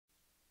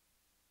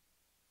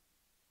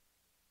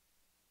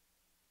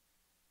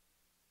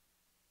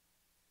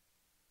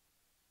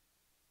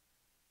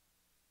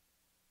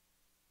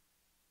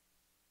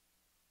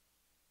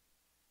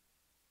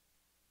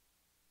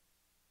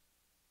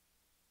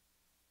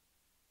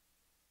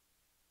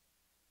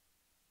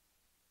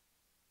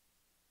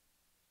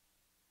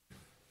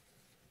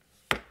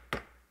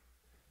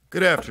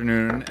Good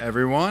afternoon,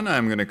 everyone.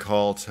 I'm going to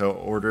call to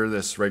order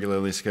this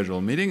regularly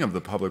scheduled meeting of the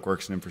Public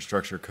Works and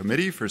Infrastructure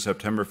Committee for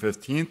September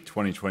 15th,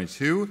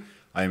 2022.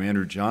 I am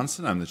Andrew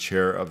Johnson. I'm the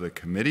chair of the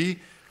committee.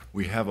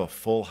 We have a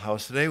full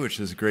house today,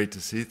 which is great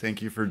to see.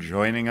 Thank you for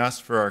joining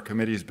us for our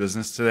committee's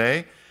business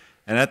today.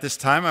 And at this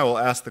time, I will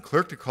ask the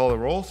clerk to call the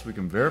roll so we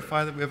can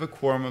verify that we have a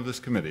quorum of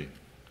this committee.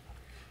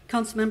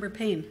 Councilmember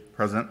Payne.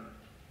 Present.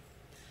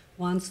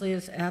 Wansley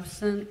is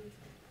absent.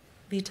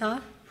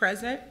 Vita.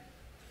 Present.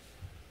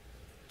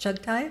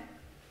 Chugtai.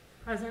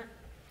 Present.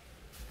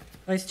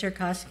 Vice Chair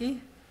Koski.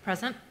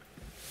 Present.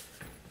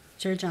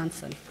 Chair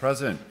Johnson.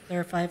 Present. There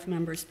are 5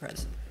 members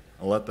present.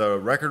 I'll let the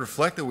record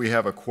reflect that we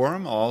have a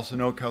quorum. I'll also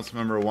note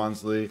Councilmember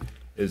Wansley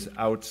is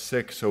out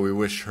sick, so we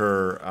wish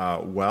her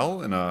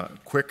well and a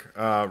quick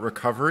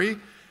recovery.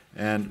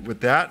 And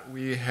with that,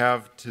 we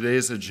have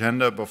today's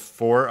agenda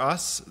before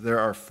us. There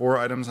are 4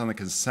 items on the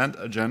consent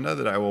agenda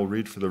that I will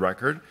read for the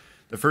record.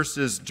 The first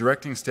is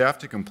directing staff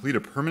to complete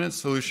a permanent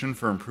solution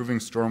for improving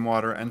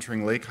stormwater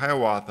entering Lake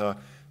Hiawatha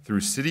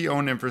through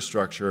city-owned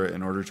infrastructure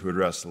in order to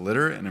address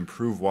litter and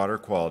improve water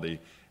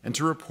quality, and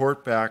to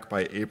report back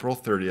by April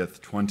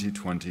 30th,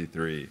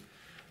 2023.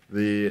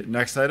 The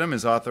next item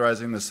is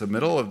authorizing the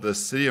submittal of the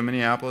City of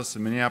Minneapolis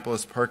and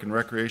Minneapolis Park and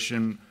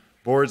Recreation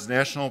Board's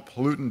National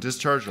Pollutant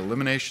Discharge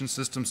Elimination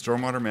System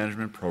Stormwater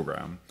Management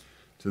Program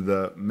to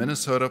the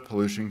Minnesota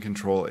Pollution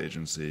Control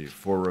Agency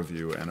for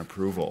review and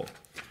approval.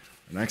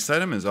 The next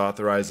item is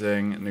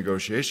authorizing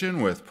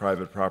negotiation with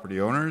private property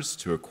owners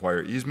to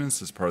acquire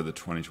easements as part of the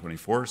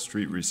 2024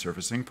 street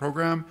resurfacing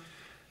program.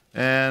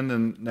 And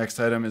the next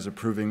item is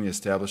approving the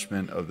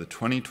establishment of the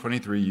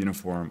 2023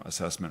 uniform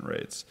assessment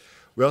rates.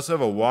 We also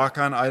have a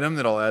walk-on item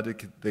that I'll add to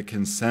the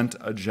consent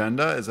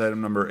agenda as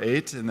item number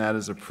 8, and that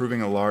is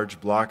approving a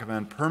large block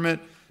event permit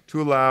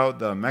to allow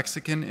the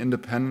Mexican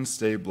Independence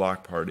Day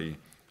block party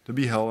to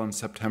be held on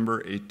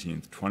September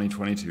 18th,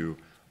 2022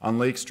 on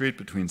Lake Street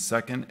between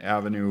 2nd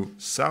Avenue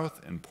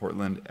South and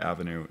Portland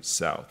Avenue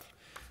South.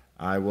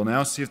 I will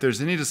now see if there's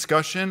any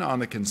discussion on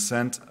the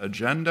consent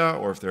agenda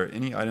or if there are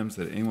any items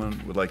that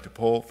anyone would like to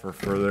pull for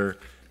further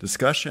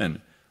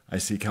discussion. I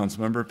see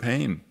Councilmember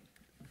Payne.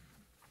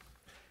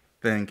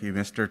 Thank you,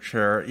 Mr.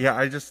 Chair. Yeah,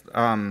 I just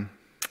was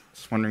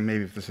wondering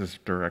maybe if this is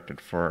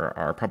directed for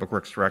our Public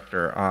Works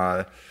Director.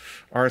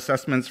 Our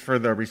assessments for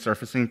the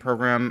resurfacing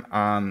program,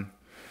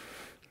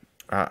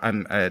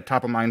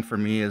 top of mind for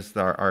me is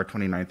our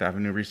 29th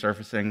Avenue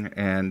resurfacing,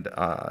 and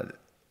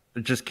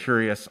just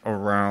curious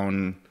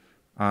around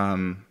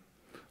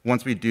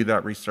once we do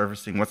that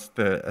resurfacing, what's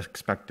the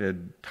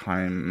expected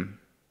time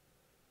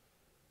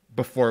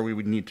before we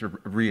would need to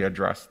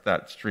readdress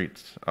that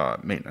street's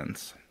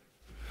maintenance?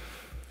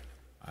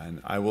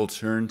 And I will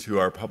turn to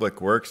our Public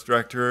Works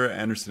Director,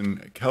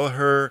 Anderson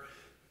Kelleher,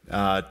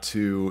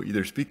 to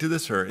either speak to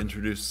this or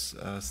introduce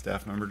a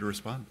staff member to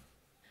respond.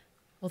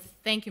 Well,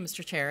 thank you,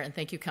 Mr. Chair, and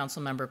thank you,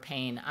 Councilmember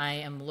Payne. I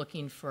am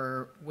looking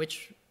for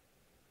which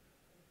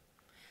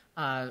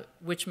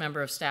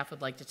member of staff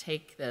would like to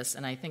take this,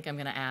 and I think I'm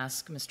going to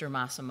ask Mr.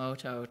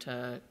 Masamoto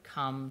to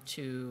come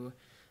to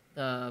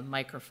the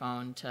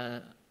microphone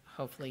to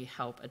hopefully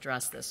help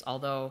address this.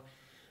 Although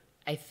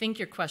I think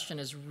your question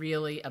is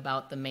really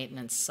about the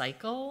maintenance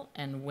cycle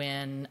and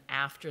when,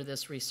 after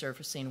this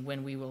resurfacing,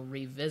 when we will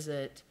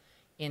revisit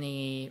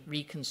any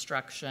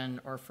reconstruction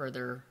or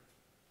further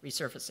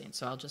resurfacing.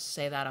 So I'll just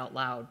say that out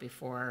loud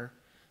before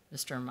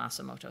Mr.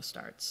 Masamoto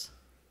starts.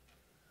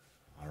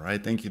 All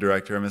right, thank you,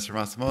 Director. Mr.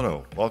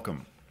 Masamoto,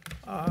 welcome.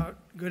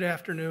 Good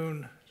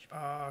afternoon,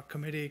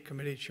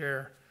 committee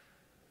chair.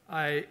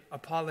 I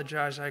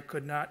apologize, I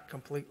could not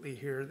completely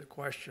hear the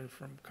question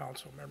from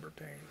Councilmember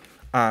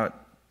Payne.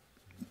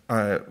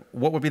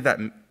 What would be that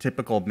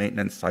typical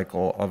maintenance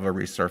cycle of a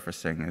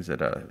resurfacing? Is it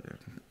a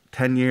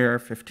 10-year,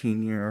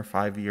 15-year,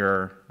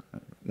 5-year?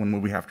 When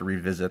would we have to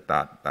revisit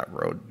that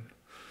road?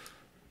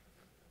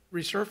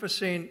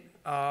 Resurfacing,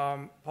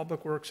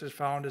 Public Works has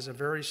found is a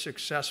very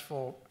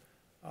successful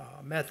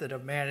method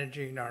of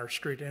managing our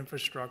street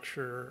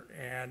infrastructure,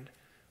 and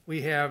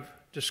we have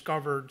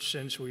discovered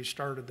since we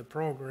started the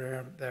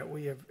program that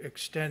we have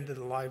extended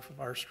the life of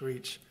our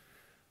streets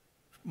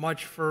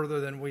much further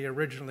than we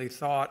originally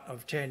thought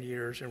of 10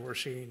 years, and we're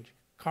seeing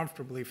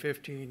comfortably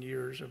 15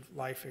 years of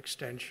life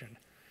extension.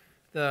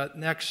 The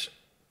next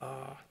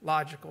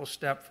logical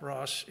step for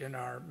us in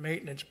our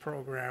maintenance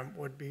program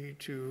would be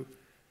to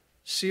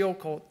seal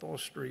coat those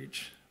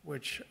streets,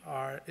 which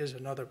is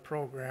another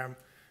program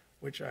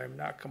which I'm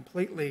not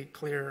completely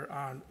clear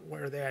on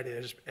where that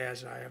is,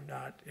 as I am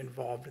not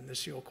involved in the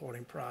seal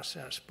coating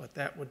process, but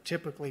that would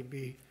typically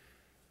be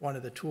one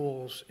of the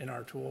tools in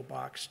our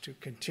toolbox to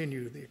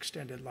continue the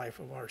extended life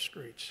of our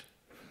streets.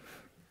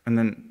 And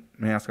then,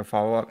 may I ask a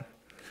follow-up?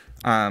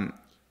 I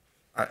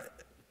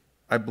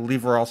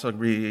believe we're also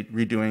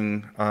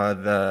redoing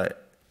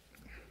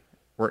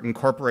we're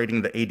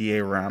incorporating the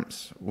ADA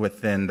ramps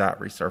within that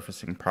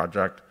resurfacing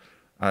project.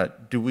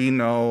 Do we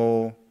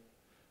know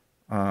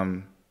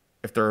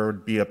if there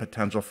would be a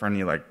potential for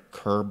any like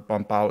curb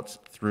bump outs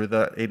through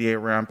the ADA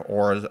ramp,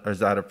 or is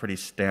that a pretty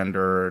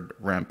standard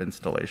ramp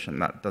installation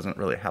that doesn't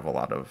really have a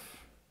lot of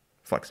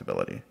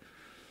flexibility?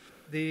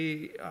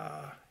 The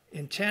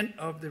intent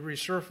of the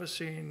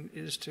resurfacing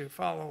is to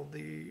follow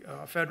the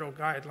federal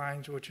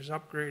guidelines, which is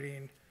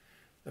upgrading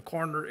the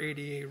corner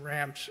ADA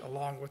ramps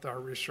along with our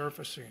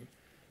resurfacing.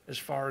 As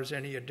far as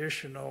any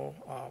additional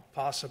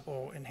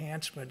possible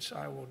enhancements,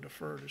 I will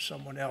defer to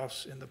someone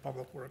else in the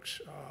Public Works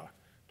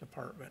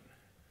Department.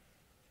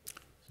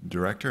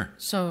 Director.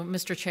 So,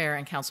 Mr. Chair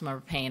and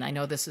Councilmember Payne, I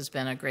know this has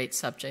been a great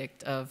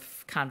subject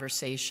of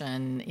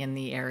conversation in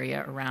the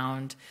area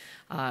around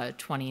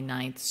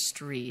 29th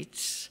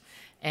Street.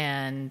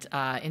 And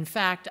in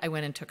fact, I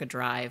went and took a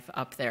drive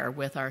up there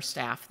with our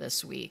staff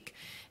this week.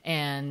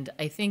 And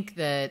I think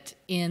that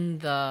in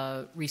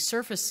the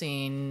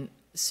resurfacing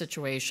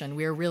situation,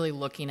 we're really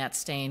looking at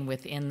staying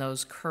within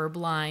those curb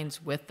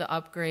lines with the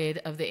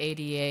upgrade of the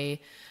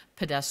ADA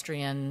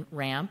pedestrian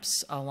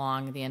ramps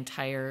along the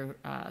entire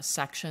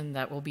section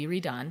that will be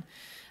redone.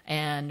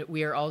 And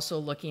we are also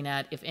looking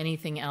at if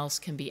anything else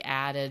can be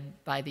added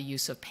by the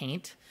use of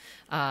paint,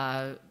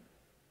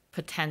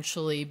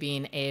 potentially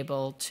being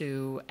able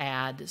to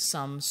add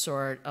some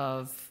sort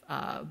of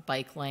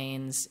bike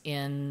lanes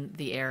in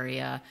the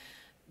area,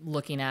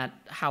 looking at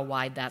how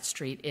wide that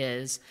street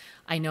is.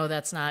 I know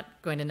that's not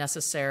going to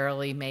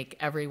necessarily make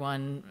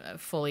everyone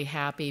fully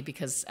happy,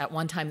 because at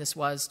one time this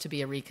was to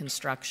be a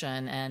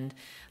reconstruction, and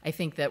I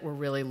think that we're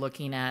really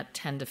looking at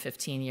 10 to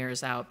 15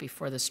 years out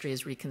before the street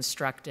is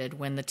reconstructed.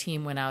 When the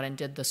team went out and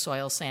did the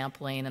soil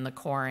sampling and the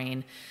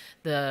coring,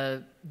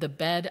 the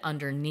bed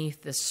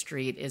underneath the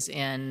street is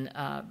in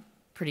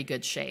pretty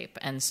good shape.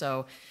 And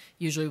so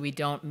usually we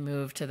don't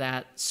move to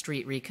that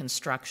street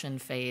reconstruction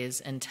phase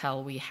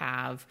until we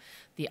have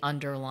the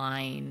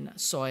underlying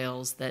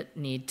soils that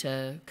need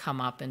to come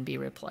up and be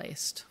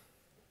replaced.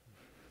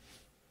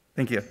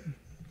 Thank you.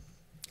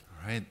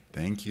 All right,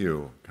 thank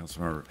you,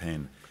 Councilmember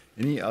Payne.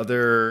 Any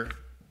other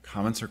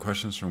comments or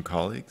questions from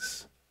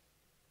colleagues?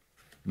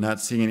 Not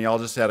seeing any. I'll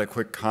just add a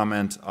quick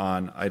comment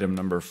on item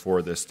number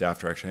 4, this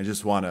staff direction. I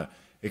just want to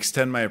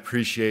extend my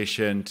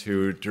appreciation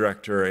to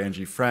Director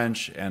Angie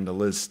French and to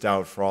Liz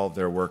Stout for all of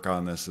their work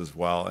on this as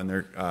well, and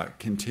their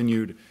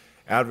continued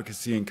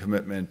advocacy and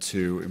commitment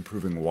to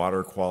improving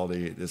water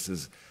quality. This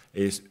is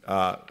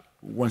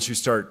once you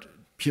start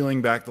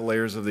peeling back the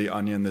layers of the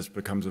onion, this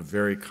becomes a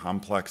very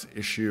complex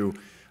issue,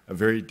 a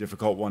very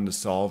difficult one to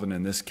solve, and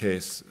in this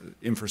case,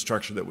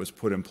 infrastructure that was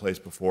put in place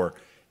before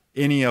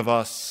any of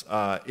us,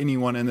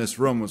 anyone in this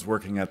room was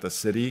working at the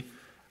city,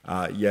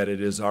 yet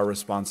it is our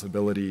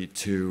responsibility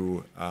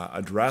to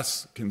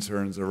address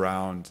concerns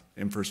around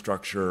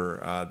infrastructure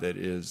that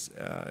is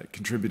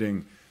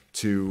contributing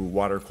to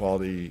water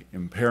quality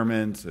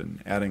impairment and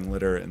adding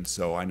litter. And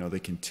so I know they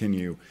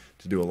continue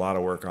to do a lot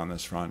of work on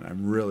this front.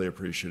 I'm really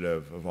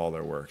appreciative of all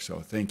their work.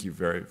 So thank you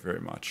very, very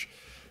much.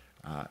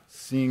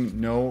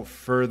 Seeing no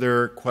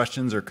further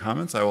questions or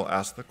comments, I will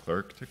ask the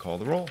clerk to call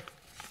the roll.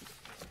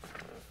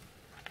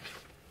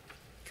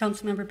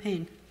 Councilmember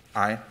Payne.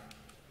 Aye.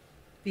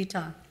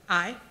 Vita.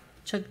 Aye.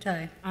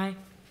 Chugtai. Aye.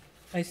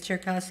 Vice Chair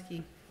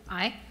Koski.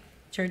 Aye.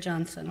 Chair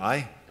Johnson.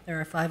 Aye.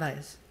 There are 5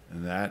 ayes.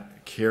 And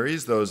that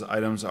carries. Those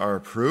items are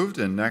approved.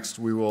 And next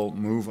we will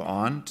move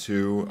on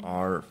to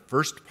our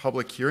first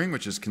public hearing,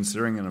 which is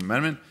considering an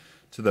amendment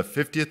to the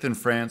 50th in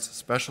France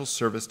Special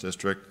Service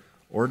District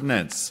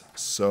Ordinance.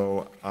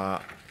 So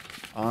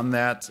on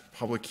that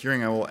public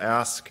hearing, I will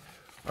ask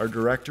our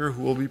director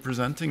who will be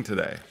presenting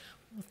today.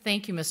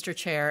 Thank you, Mr.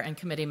 Chair and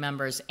committee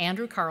members.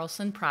 Andrew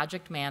Carlson,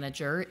 Project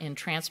Manager in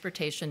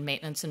Transportation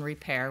Maintenance and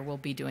Repair, will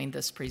be doing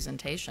this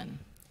presentation.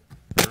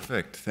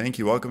 Perfect. Thank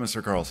you. Welcome,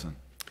 Mr. Carlson.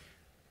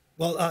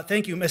 Well,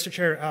 thank you, Mr.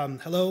 Chair.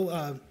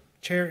 Hello,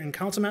 Chair and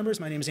Council members.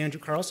 My name is Andrew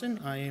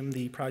Carlson. I am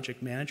the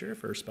Project Manager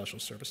for Special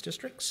Service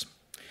Districts.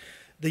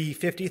 The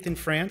 50th in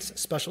France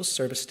Special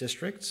Service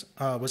District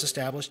was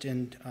established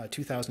in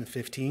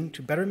 2015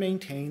 to better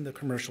maintain the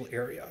commercial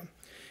area.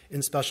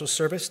 In special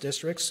service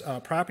districts,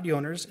 property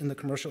owners in the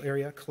commercial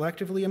area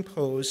collectively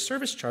impose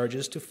service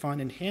charges to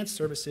fund enhanced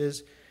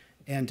services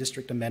and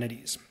district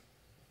amenities.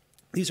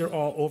 These are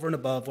all over and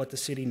above what the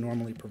city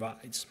normally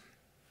provides.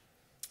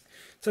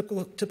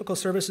 Typical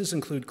services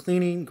include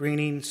cleaning,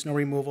 greening, snow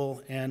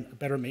removal, and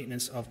better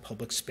maintenance of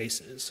public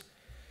spaces.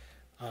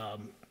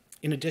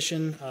 In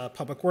addition,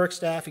 Public Works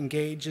staff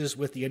engages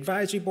with the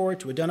advisory board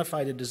to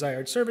identify the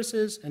desired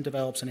services and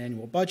develops an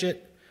annual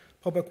budget.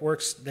 Public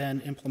Works then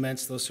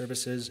implements those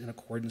services in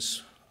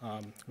accordance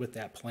with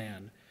that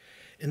plan.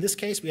 In this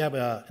case, we have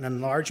an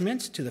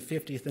enlargement to the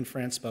 50th in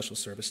France Special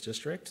Service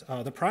District.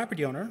 The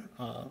property owner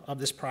of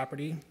this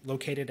property,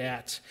 located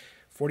at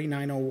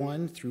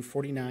 4901 through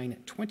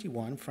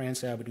 4921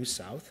 France Avenue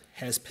South,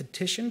 has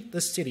petitioned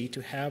the city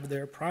to have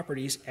their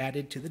properties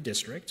added to the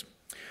district.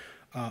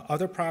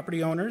 Other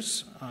property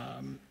owners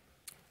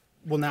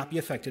will not be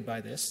affected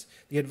by this.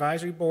 The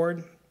advisory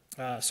board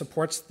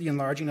supports the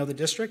enlarging of the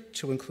district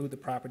to include the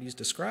properties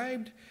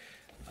described.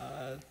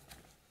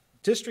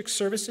 District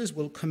services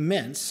will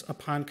commence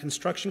upon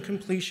construction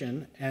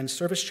completion, and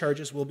service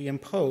charges will be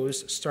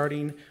imposed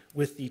starting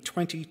with the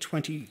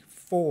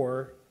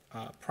 2024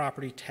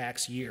 property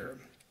tax year.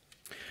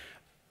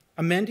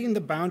 Amending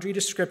the boundary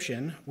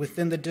description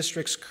within the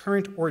district's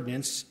current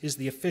ordinance is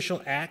the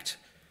official act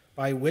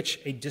by which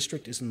a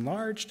district is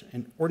enlarged.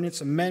 An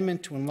ordinance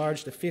amendment to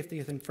enlarge the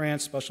 50th and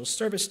France Special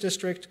Service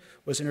District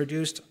was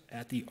introduced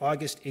at the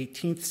August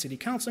 18th City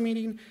Council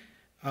meeting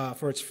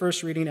for its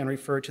first reading and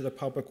referred to the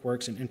Public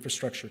Works and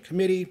Infrastructure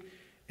Committee.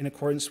 In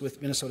accordance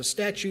with Minnesota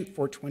Statute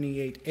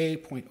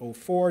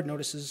 428A.04,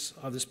 notices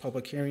of this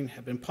public hearing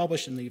have been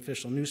published in the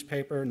official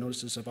newspaper.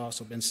 Notices have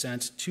also been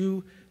sent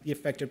to the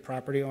affected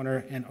property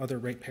owner and other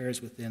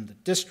ratepayers within the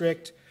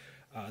district.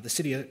 The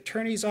city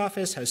attorney's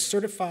office has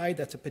certified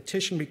that the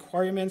petition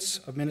requirements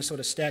of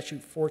Minnesota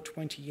Statute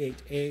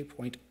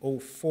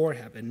 428A.04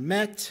 have been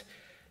met.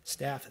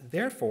 Staff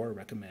therefore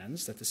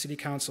recommends that the City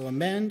Council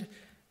amend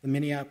the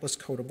Minneapolis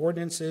Code of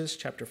Ordinances,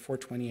 Chapter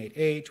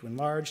 428A, to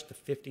enlarge the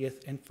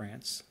 50th and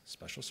France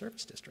Special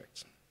Service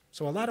Districts.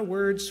 So a lot of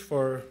words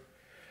for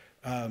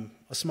a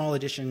small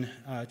addition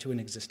to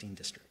an existing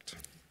district.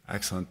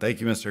 Excellent.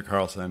 Thank you, Mr.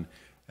 Carlson.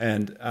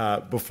 And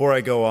before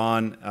I go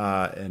on,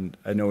 and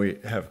I know we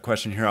have a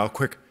question here, I'll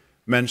quick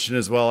mention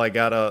as well, I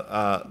got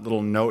a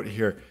little note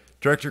here.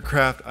 Director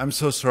Kraft, I'm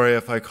so sorry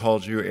if I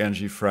called you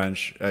Angie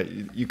French.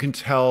 You can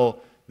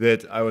tell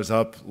that I was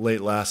up late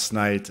last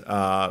night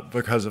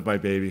because of my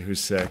baby who's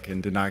sick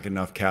and did not get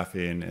enough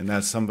caffeine, and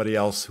that's somebody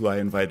else who I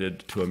invited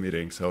to a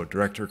meeting. So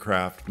Director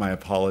Kraft, my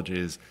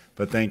apologies,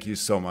 but thank you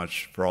so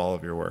much for all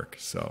of your work.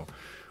 So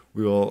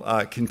we will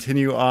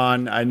continue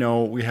on. I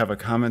know we have a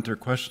comment or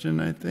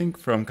question, I think,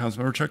 from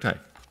Councilmember Chuktai.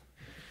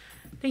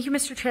 Thank you,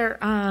 Mr. Chair.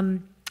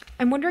 I'm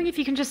wondering if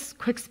you can just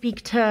quick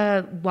speak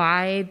to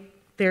why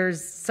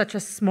there's such a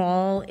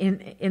small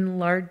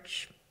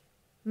enlargement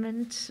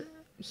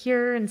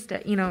here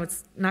instead,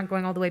 it's not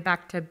going all the way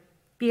back to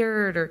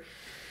Beard, or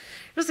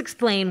just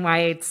explain why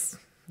it's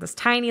this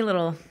tiny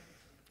little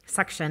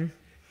section.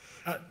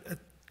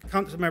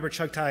 Councilmember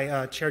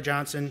Chuktai, Chair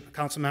Johnson,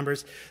 council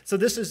members. So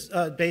this is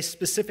based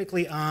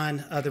specifically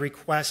on the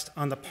request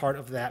on the part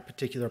of that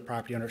particular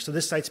property owner. So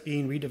this site's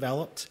being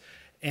redeveloped,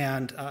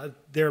 and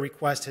their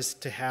request is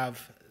to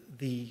have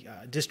the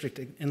district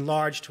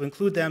enlarged to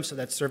include them so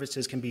that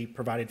services can be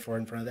provided for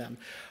in front of them.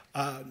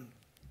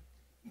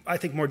 I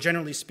think more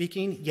generally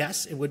speaking,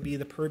 yes, it would be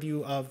the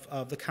purview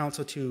of the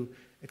council to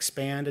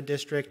expand a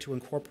district, to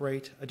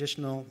incorporate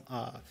additional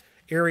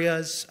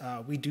areas.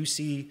 We do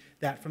see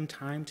that from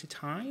time to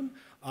time,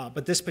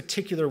 but this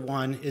particular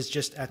one is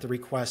just at the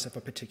request of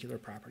a particular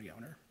property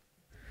owner.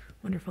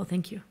 Wonderful,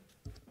 thank you.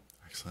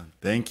 Excellent,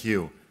 thank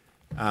you.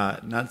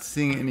 Not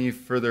seeing any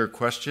further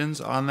questions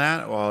on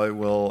that, well, I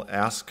will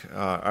ask,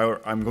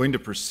 I'm going to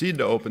proceed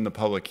to open the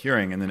public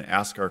hearing and then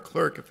ask our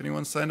clerk if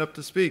anyone signed up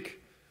to speak.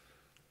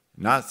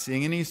 Not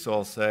seeing any, so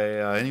I'll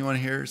say, anyone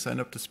here signed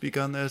up to speak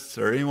on this,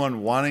 or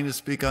anyone wanting to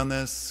speak on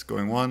this?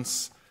 Going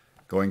once,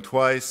 going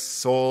twice,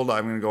 sold.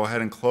 I'm going to go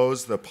ahead and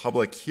close the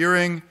public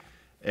hearing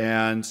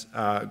and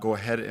go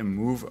ahead and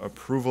move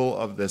approval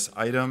of this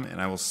item, and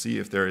I will see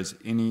if there is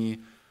any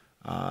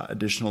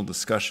additional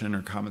discussion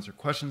or comments or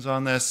questions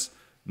on this.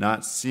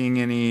 Not seeing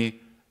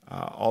any.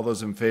 All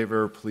those in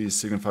favor, please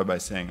signify by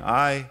saying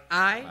aye.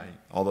 Aye.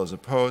 All those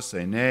opposed,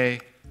 say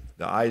nay.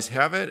 The ayes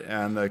have it,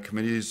 and the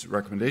committee's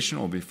recommendation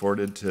will be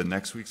forwarded to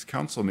next week's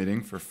council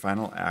meeting for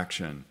final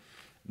action.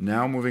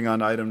 Now moving on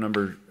to item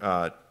number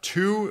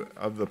 2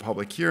 of the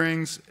public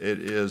hearings. It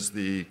is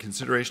the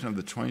consideration of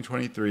the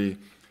 2023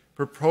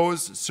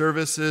 proposed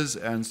services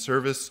and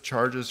service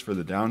charges for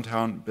the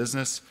Downtown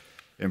Business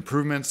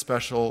Improvement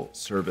Special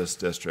Service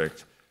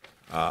District,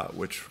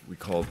 which we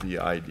call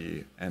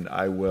DID. And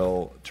I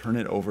will turn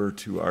it over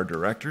to our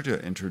director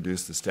to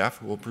introduce the staff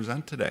who will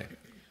present today.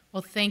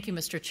 Well, thank you,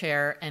 Mr.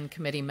 Chair and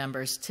committee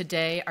members.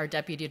 Today, our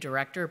Deputy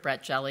Director,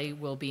 Brett Jelly,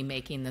 will be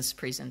making this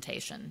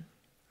presentation.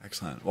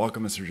 Excellent.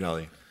 Welcome, Mr.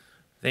 Jelly.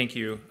 Thank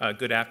you.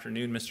 Good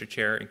afternoon, Mr.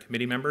 Chair and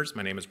committee members.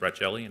 My name is Brett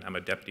Jelly, and I'm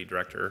a Deputy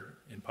Director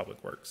in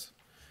Public Works.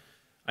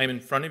 I am in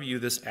front of you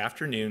this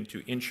afternoon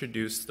to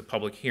introduce the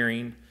public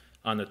hearing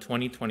on the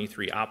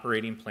 2023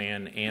 operating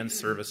plan and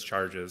service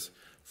charges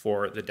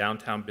for the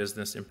Downtown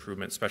Business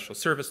Improvement Special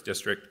Service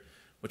District,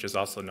 which is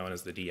also known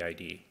as the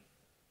DID.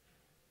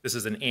 This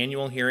is an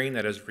annual hearing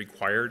that is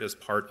required as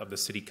part of the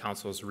City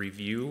Council's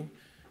review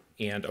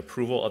and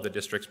approval of the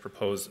district's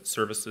proposed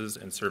services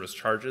and service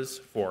charges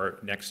for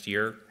next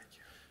year.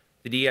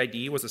 The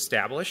DID was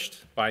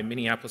established by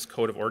Minneapolis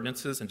Code of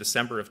Ordinances in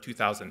December of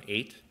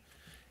 2008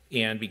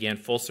 and began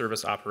full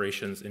service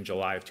operations in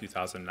July of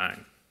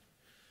 2009.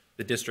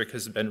 The district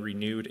has been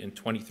renewed in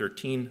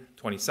 2013,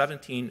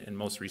 2017, and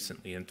most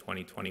recently in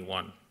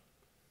 2021.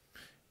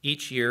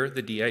 Each year,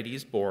 the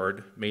DID's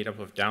board, made up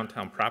of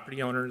downtown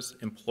property owners,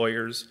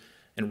 employers,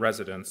 and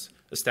residents,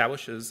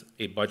 establishes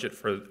a budget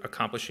for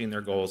accomplishing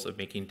their goals of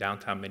making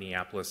downtown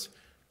Minneapolis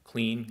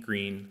clean,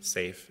 green,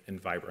 safe, and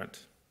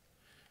vibrant.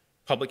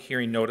 Public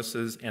hearing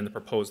notices and the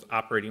proposed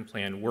operating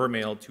plan were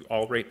mailed to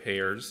all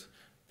ratepayers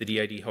The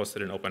DID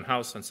hosted an open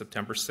house on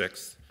September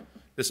 6th.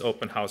 This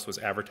open house was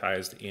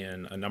advertised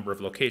in a number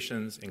of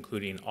locations,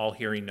 including all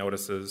hearing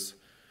notices,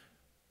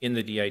 in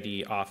the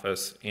DID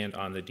office, and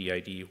on the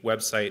DID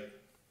website.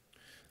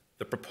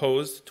 The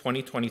proposed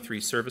 2023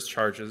 service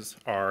charges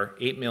are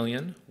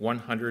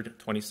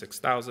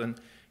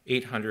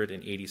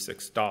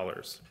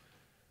 $8,126,886.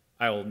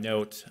 I will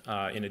note,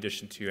 in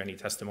addition to any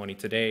testimony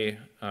today,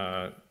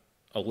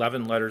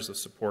 11 letters of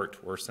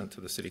support were sent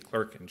to the city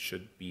clerk and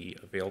should be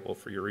available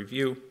for your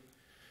review.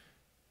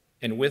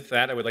 And with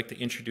that, I would like to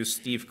introduce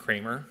Steve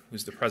Kramer,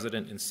 who's the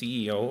president and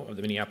CEO of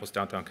the Minneapolis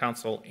Downtown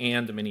Council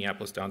and the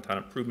Minneapolis Downtown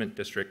Improvement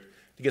District,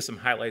 to give some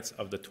highlights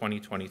of the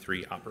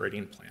 2023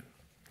 operating plan.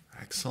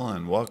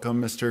 Excellent.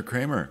 Welcome, Mr.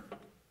 Kramer.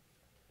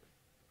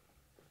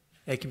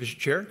 Thank you, Mr.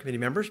 Chair, committee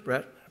members.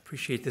 Brett, I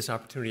appreciate this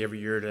opportunity every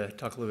year to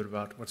talk a little bit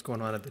about what's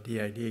going on at the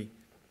DID.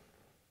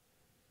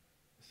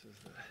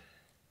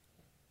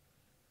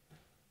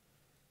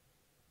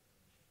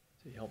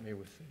 So you help me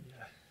with the,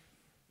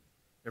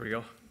 there we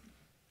go.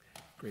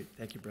 Great,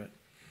 thank you, Brett.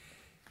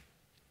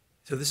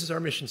 So this is our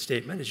mission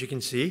statement, as you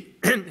can see,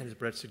 and as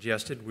Brett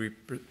suggested, we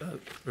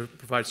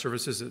provide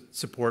services that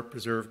support,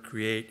 preserve,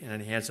 create, and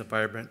enhance a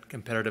vibrant,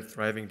 competitive,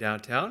 thriving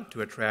downtown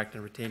to attract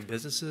and retain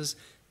businesses,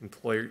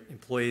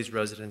 employees,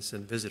 residents,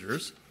 and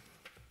visitors.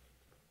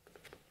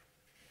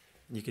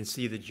 And you can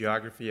see the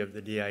geography of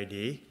the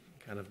DID,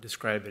 kind of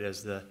describe it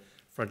as the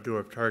front door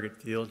of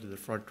Target Field to the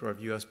front door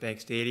of US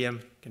Bank Stadium,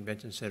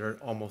 Convention Center,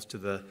 almost to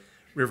the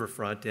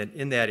riverfront. And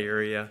in that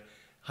area,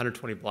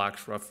 120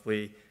 blocks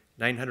roughly,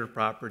 900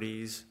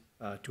 properties,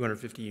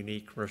 250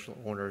 unique commercial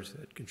owners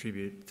that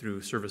contribute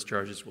through service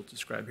charges we'll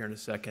describe here in a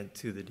second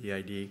to the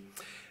DID.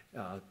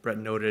 Brett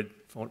noted,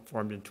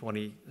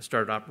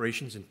 started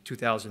operations in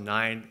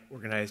 2009,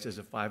 organized as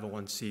a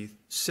 501c6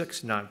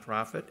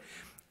 nonprofit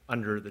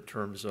under the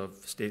terms of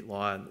state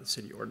law and the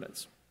city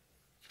ordinance.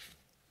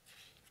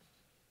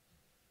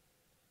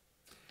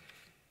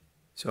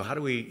 So how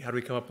do we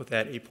come up with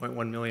that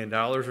 $8.1 million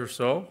or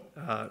so?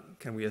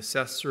 Can we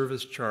assess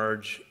service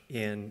charge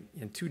in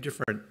two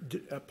different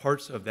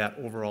parts of that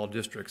overall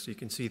district? So you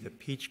can see the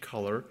peach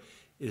color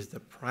is the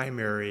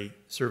primary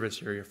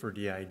service area for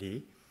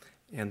DID,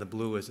 and the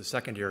blue is the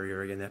secondary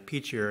area. In that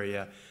peach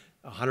area,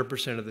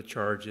 100% of the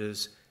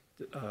charges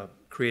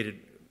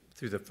created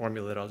through the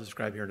formula that I'll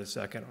describe here in a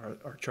second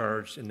are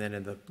charged, and then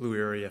in the blue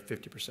area,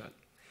 50%.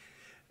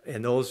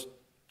 And those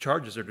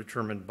charges are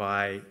determined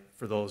by,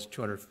 for those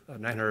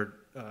 900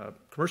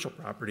 commercial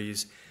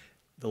properties,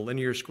 the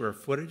linear square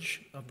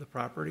footage of the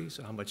property,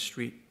 so how much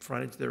street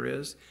frontage there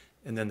is,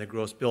 and then the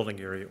gross building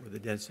area or the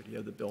density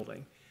of the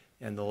building.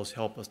 And those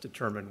help us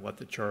determine what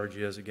the charge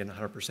is. Again,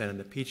 100% in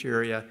the peach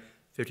area,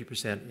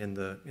 50% in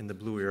the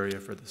blue area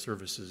for the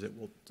services that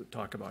we'll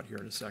talk about here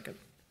in a second.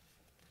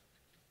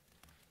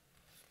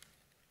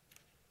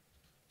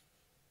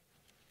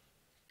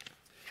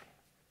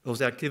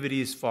 Those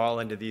activities fall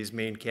into these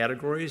main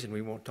categories, and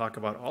we won't talk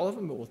about all of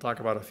them, but we'll talk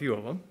about a few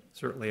of them.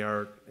 Certainly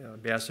our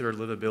Ambassador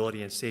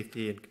Livability and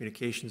Safety and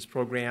Communications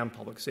Program,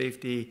 Public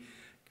Safety,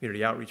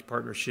 Community Outreach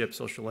Partnership,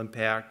 Social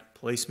Impact,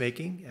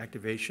 Placemaking,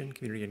 Activation,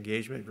 Community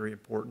Engagement, very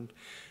important,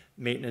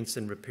 Maintenance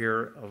and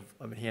Repair of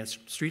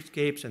enhanced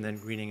streetscapes, and then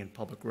Greening and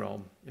Public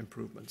Realm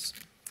improvements.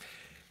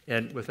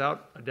 And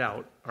without a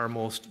doubt, our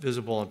most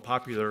visible and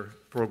popular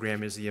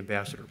program is the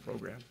Ambassador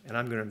Program. And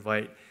I'm going to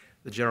invite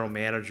the general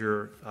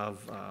manager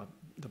of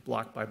the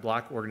Block by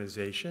Block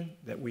organization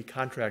that we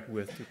contract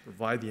with to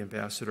provide the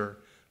Ambassador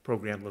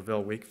Program,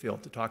 Lavelle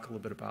Wakefield, to talk a little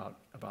bit about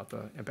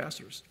the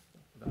ambassadors.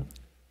 All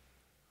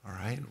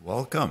right,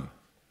 welcome.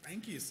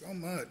 Thank you so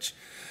much.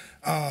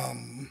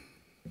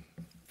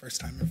 First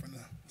time in front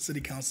of the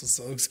city council,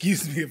 so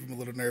excuse me if I'm a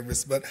little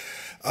nervous, but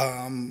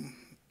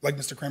like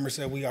Mr. Kramer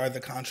said, we are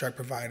the contract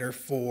provider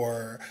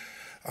for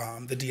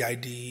the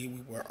DID. We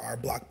were our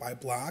block by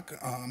block,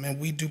 and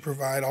we do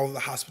provide all of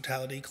the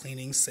hospitality,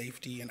 cleaning,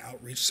 safety, and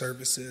outreach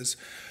services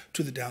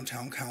to the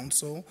Downtown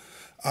Council.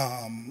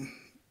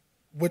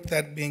 With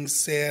that being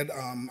said,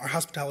 our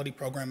hospitality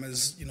program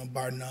is,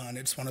 bar none,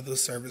 it's one of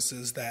those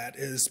services that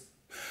is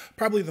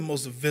probably the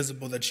most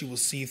visible that you will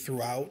see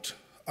throughout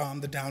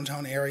the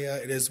downtown area.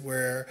 It is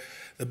where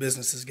the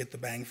businesses get the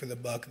bang for the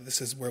buck.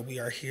 This is where we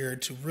are here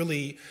to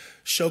really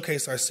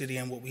showcase our city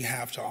and what we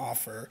have to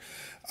offer.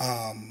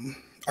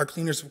 Our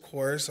cleaners, of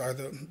course, are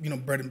the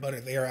bread and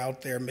butter. They are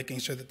out there making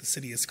sure that the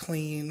city is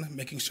clean,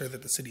 making sure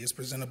that the city is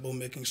presentable,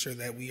 making sure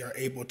that we are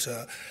able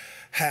to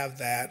have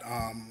that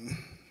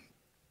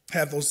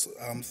have those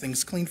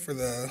things clean for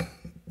the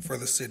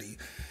city.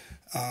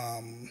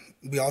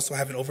 We also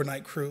have an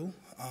overnight crew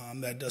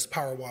that does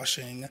power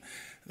washing.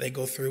 They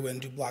go through and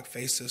do block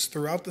faces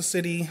throughout the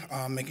city,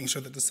 making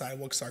sure that the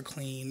sidewalks are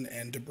clean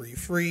and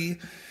debris-free.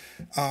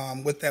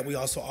 With that, we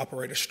also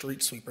operate a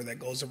street sweeper that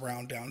goes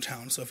around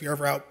downtown. So if you're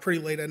ever out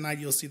pretty late at night,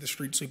 you'll see the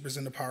street sweepers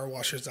and the power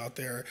washers out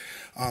there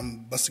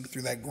busting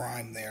through that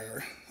grime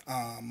there.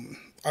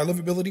 Our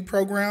livability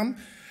program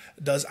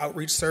does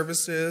outreach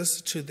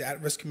services to the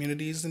at-risk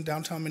communities in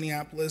downtown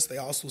Minneapolis. They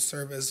also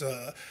serve as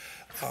a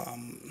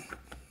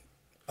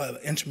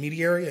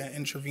intermediary, an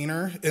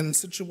intervener in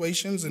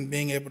situations, and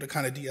being able to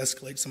kind of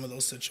de-escalate some of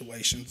those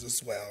situations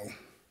as well.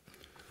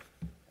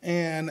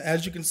 And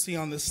as you can see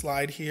on this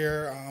slide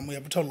here, we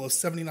have a total of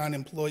 79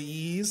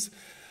 employees.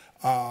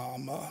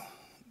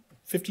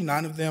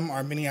 59 of them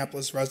are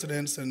Minneapolis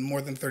residents, and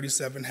more than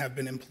 37 have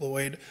been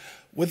employed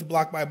with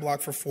Block by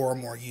Block for 4 or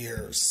more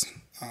years.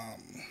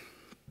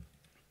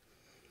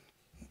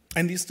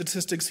 And these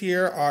statistics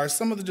here are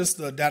some of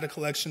the data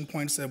collection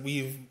points that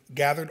we've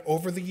gathered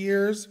over the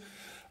years.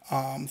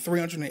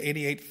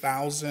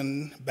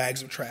 388,000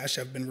 bags of trash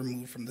have been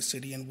removed from the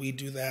city, and we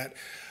do that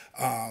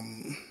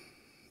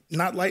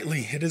not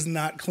lightly. It is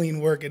not clean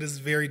work. It is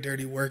very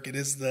dirty work. It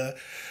is the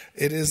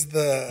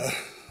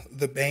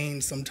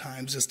bane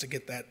sometimes just to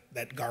get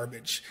that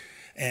garbage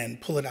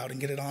and pull it out and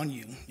get it on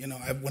you. You know,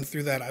 I went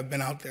through that. I've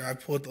been out there. I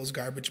pulled those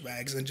garbage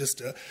bags, and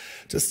just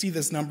to see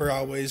this number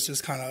always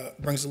just kind of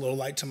brings a little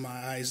light to my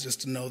eyes, just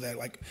to know that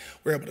like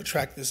we're able to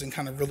track this and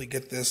kind of really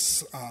get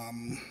this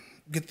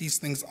get these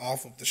things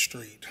off of the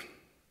street.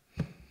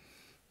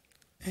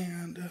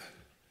 And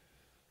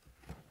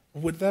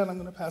with that, I'm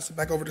going to pass it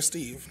back over to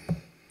Steve.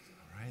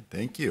 All right,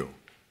 thank you.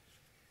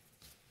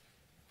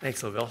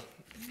 Thanks, LaVille.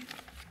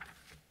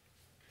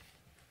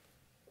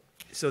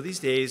 So these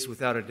days,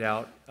 without a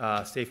doubt,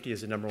 safety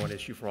is the number one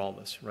issue for all of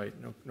us, right?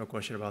 No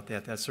question about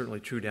that. That's certainly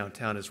true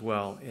downtown as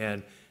well.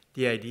 And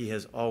DID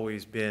has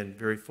always been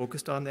very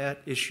focused on that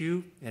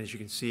issue. And as you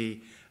can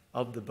see,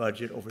 of the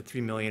budget, over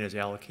 $3 million is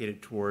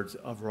allocated towards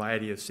a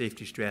variety of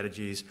safety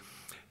strategies.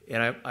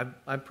 And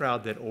I'm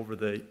proud that over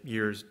the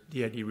years,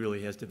 DID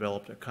really has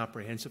developed a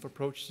comprehensive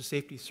approach to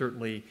safety,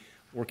 certainly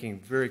working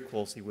very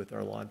closely with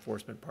our law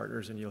enforcement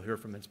partners. And you'll hear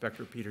from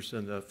Inspector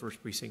Peterson, the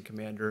 1st Precinct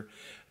Commander,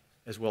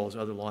 as well as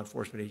other law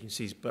enforcement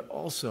agencies, but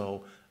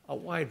also a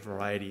wide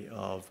variety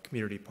of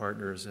community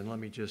partners. And let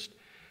me just,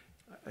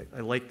 I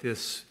like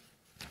this,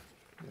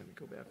 let me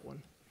go back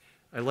one.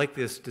 I like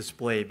this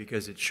display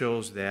because it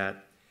shows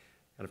that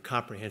kind of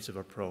comprehensive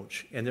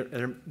approach.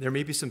 And there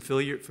may be some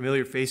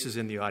familiar faces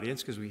in the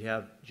audience because we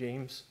have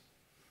James,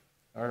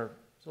 our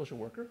social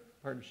worker,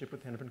 partnership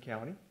with Hennepin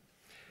County,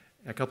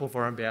 a couple of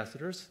our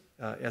ambassadors,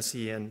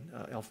 Essie and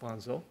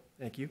Alfonso,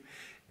 thank you.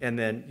 And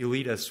then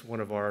Eulitas, one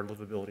of our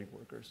livability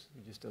workers.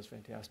 He just does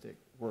fantastic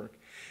work.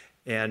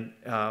 And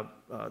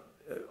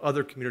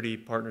other community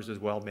partners as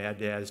well, Mad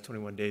Dads,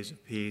 21 Days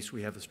of Peace.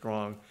 We have a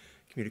strong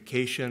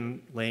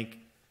communication link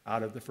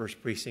out of the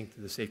 1st Precinct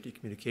to the Safety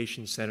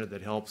Communications Center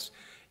that helps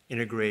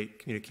integrate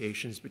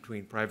communications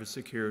between private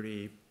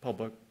security,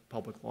 public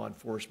law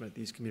enforcement,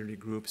 these community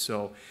groups.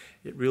 So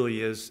it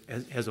really has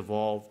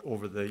evolved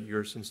over the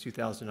years since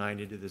 2009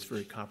 into this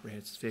very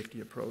comprehensive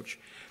safety approach.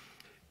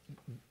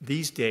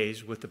 These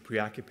days, with the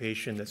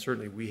preoccupation that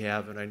certainly we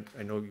have, and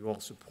I know you all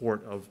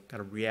support, of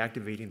kind of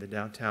reactivating the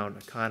downtown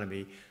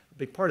economy, a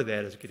big part of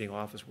that is getting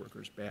office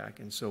workers back.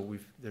 And so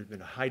there's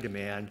been a high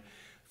demand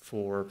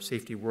for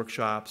safety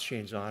workshops.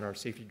 Shane Zahn, our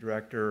safety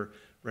director,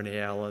 Renee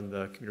Allen,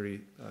 the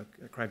community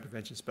crime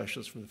prevention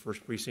specialist from the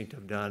 1st Precinct,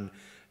 have done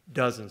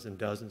dozens and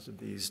dozens of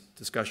these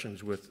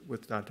discussions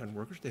with downtown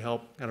workers to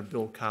help kind of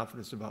build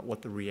confidence about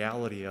what the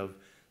reality of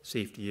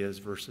safety is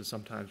versus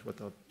sometimes what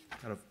the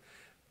kind of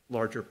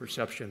larger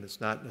perception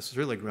that's not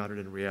necessarily grounded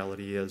in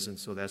reality is. And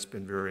so that's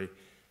been very,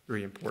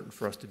 very important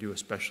for us to do,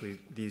 especially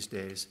these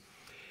days.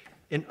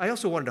 And I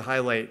also wanted to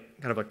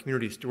highlight kind of a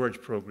community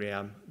storage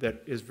program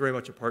that is very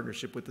much a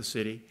partnership with the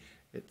city.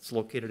 It's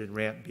located in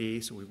Ramp B,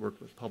 so we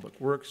work with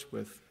Public Works,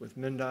 with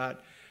MnDOT,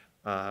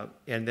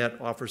 and that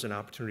offers an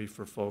opportunity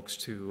for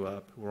folks who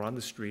are on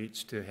the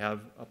streets to have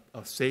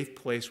a safe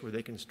place where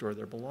they can store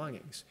their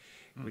belongings,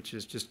 which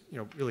is just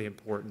really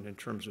important in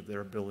terms of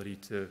their ability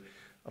to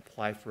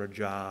apply for a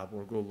job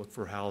or go look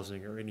for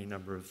housing or any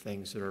number of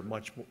things that are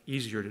much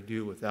easier to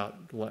do without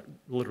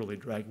literally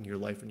dragging your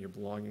life and your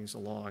belongings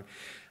along.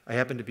 I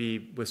happened to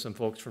be with some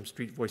folks from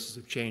Street Voices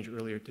of Change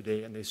earlier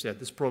today, and they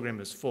said, this program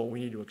is full, we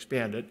need to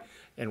expand it,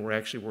 and we're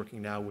actually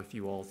working now with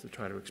you all to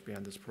try to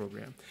expand this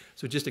program.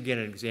 So just again,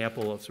 an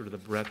example of sort of the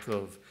breadth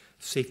of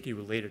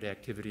safety-related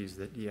activities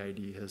that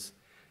DID has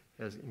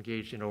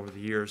engaged in over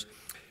the years.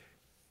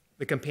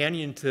 The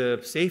companion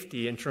to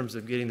safety in terms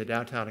of getting the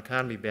downtown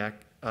economy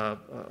back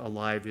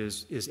alive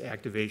is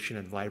activation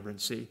and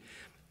vibrancy.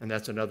 And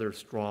that's another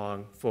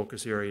strong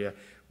focus area.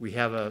 We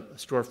have a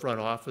storefront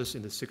office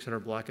in the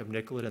 600 block of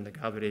Nicollet and the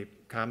Gavade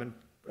Common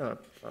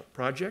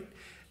project,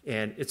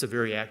 and it's a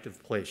very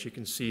active place. You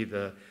can see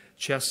the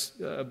chess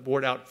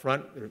board out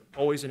front. There's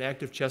always an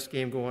active chess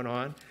game going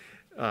on.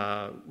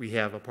 We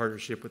have a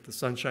partnership with the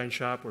Sunshine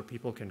Shop where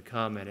people can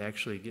come and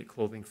actually get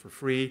clothing for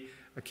free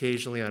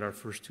occasionally on our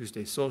First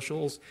Tuesday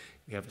socials.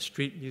 We have a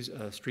street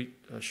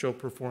show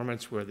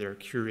performance where there are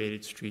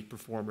curated street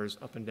performers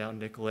up and down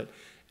Nicollet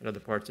and other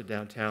parts of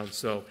downtown.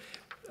 So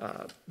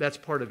that's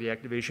part of the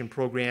activation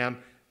program.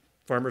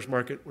 Farmers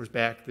Market was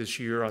back this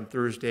year on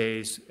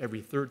Thursdays.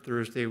 Every third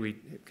Thursday, we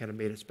kind of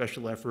made a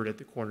special effort at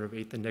the corner of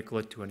 8th and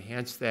Nicollet to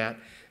enhance that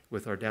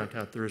with our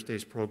Downtown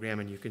Thursdays program,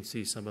 and you can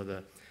see some of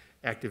the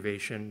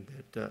activation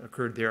that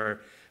occurred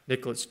there.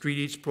 Nicollet Street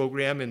Eats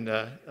program in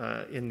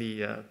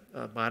the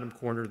bottom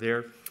corner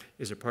there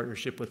is a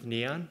partnership with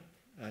NEON,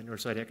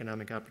 Northside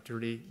Economic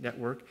Opportunity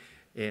Network,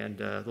 and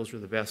those are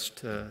the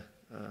best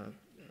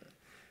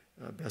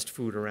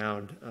food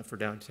around for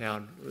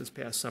downtown this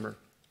past summer.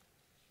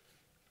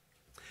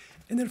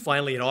 And then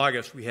finally in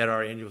August, we had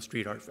our annual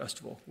Street Art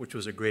Festival, which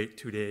was a great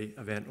 2-day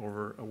event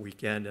over a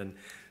weekend, and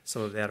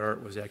some of that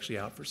art was actually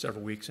out for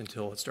several weeks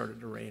until it started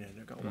to rain and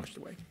it got washed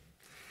away.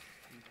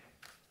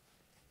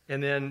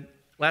 And then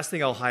last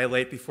thing I'll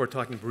highlight before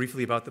talking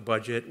briefly about the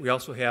budget, we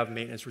also have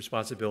maintenance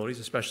responsibilities,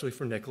 especially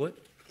for Nicollet.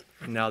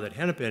 And now that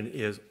Hennepin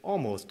is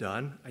almost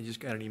done, I just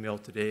got an email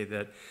today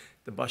that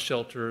the bus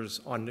shelters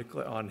on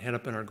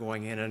Hennepin are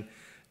going in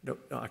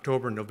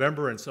October and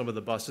November, and some of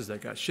the buses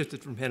that got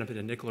shifted from Hennepin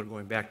to Nicollet are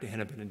going back to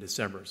Hennepin in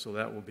December. So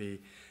that will be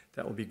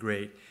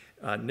great.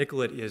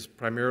 Nicollet is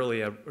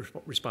primarily a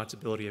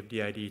responsibility of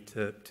DID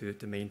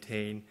to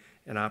maintain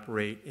and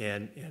operate,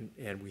 and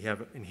we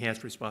have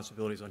enhanced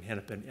responsibilities on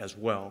Hennepin as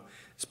well,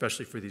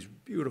 especially for these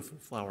beautiful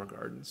flower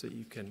gardens that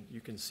you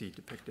can see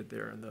depicted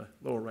there in the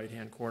lower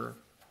right-hand corner.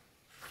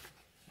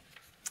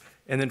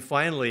 And then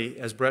finally,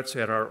 as Brett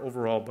said, our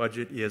overall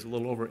budget is a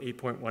little over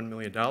 $8.1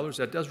 million.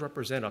 That does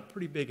represent a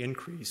pretty big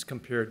increase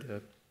compared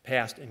to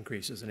past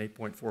increases, an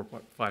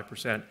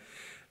 8.45%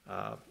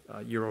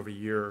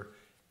 year-over-year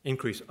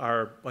increase.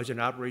 Our Budget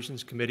and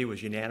Operations Committee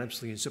was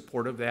unanimously in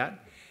support of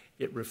that.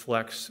 It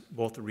reflects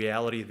both the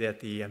reality that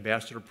the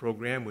Ambassador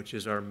Program, which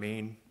is our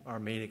main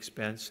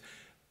expense,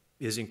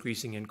 is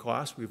increasing in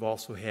cost. We've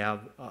also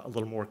have a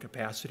little more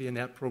capacity in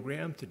that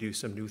program to do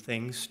some new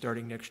things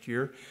starting next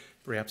year,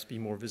 perhaps be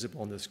more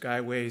visible in the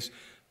skyways,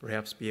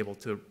 perhaps be able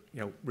to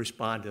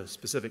respond to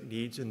specific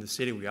needs in the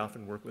city. We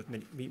often work with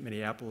Meet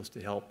Minneapolis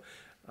to help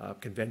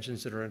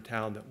conventions that are in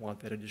town that want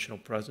that additional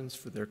presence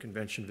for their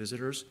convention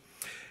visitors.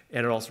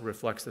 And it also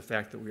reflects the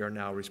fact that we are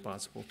now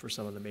responsible for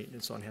some of the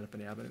maintenance on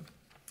Hennepin Avenue.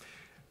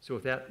 So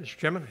with that, Mr.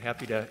 Chairman, I'm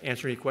happy to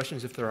answer any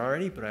questions if there are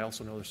any, but I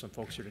also know there's some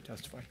folks here to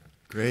testify.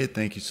 Great.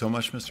 Thank you so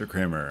much, Mr.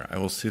 Kramer. I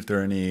will see if there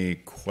are any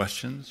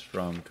questions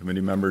from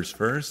committee members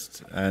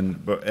first.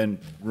 And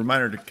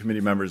reminder to committee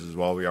members as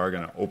well, we are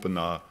going to open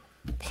the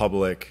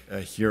public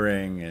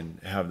hearing and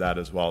have that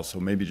as well. So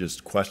maybe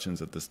just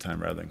questions at this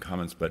time rather than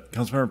comments. But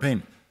Councilmember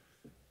Payne.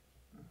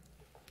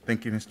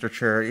 Thank you, Mr.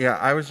 Chair. Yeah,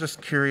 I was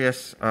just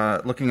curious,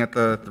 looking at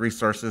the three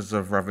sources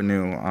of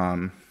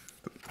revenue,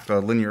 the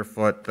linear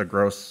foot, the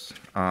gross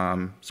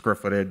square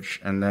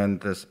footage, and then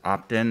this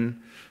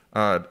opt-in.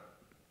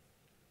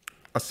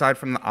 Aside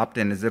from the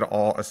opt-in, is it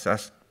all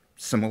assessed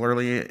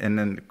similarly? And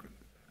then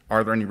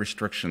are there any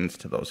restrictions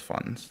to those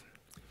funds?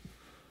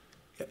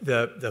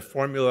 The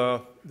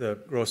formula, the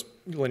gross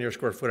linear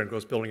square foot and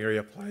gross building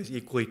area applies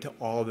equally to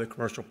all the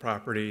commercial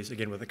properties,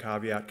 again with the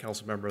caveat,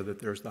 council member, that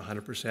there's the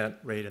 100%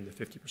 rate and the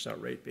 50%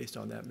 rate based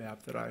on that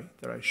map that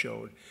I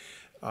showed.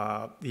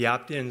 The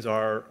opt-ins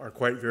are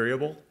quite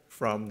variable,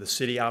 from the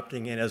city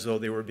opting in as though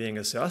they were being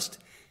assessed,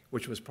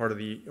 which was part of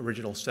the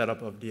original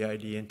setup of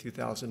DID in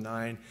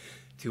 2009,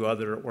 to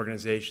other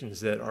organizations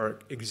that are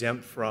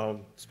exempt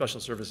from special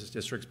services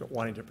districts but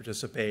wanting to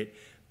participate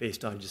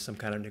based on just some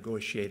kind of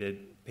negotiated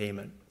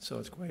payment. So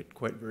it's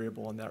quite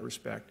variable in that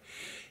respect.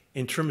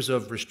 In terms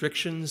of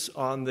restrictions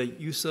on the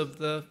use of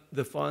the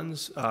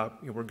funds,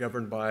 we're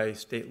governed by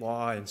state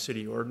law and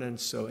city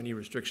ordinance, so any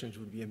restrictions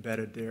would be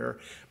embedded there.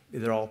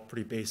 They're all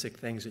pretty basic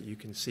things that you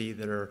can see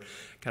that are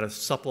kind of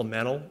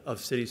supplemental of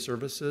city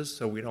services,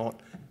 so we don't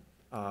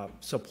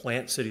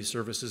supplant city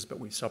services, but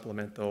we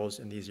supplement those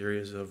in these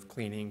areas of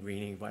cleaning,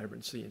 greening,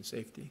 vibrancy, and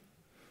safety.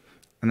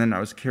 And then I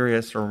was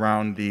curious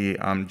around the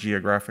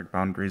geographic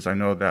boundaries. I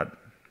know that,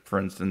 for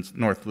instance,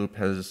 North Loop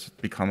has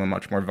become a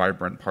much more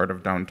vibrant part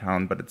of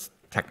downtown, but it's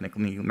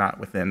technically not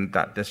within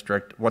that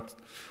district. What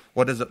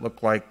does it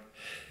look like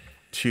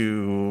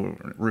to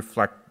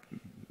reflect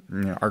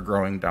our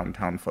growing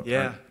downtown footprint?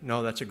 Yeah,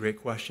 no, that's a great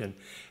question.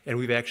 And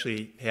we've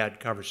actually had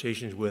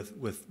conversations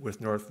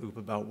with North Loop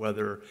about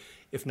whether,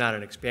 if not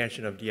an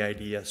expansion of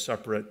DID, a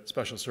separate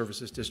special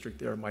services district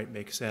there might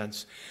make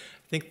sense.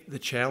 I think the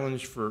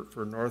challenge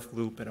for North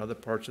Loop and other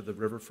parts of the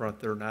riverfront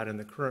that are not in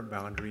the current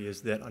boundary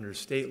is that under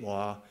state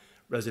law,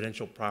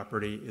 residential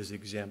property is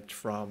exempt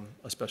from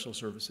a special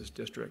services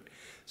district.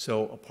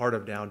 So a part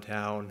of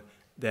downtown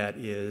that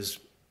is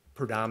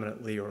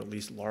predominantly or at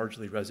least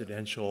largely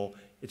residential,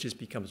 it just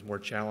becomes more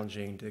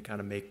challenging to kind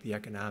of make the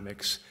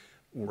economics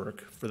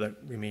work for the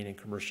remaining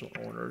commercial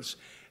owners.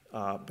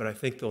 But I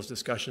think those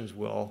discussions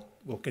will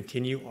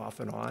continue off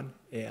and on,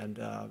 and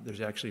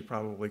there's actually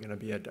probably going to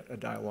be a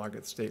dialogue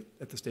at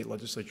the state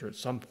legislature at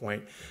some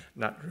point,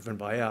 not driven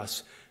by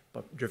us,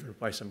 but driven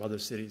by some other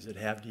cities that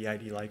have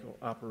DID-like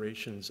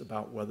operations,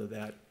 about whether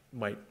that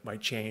might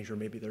change, or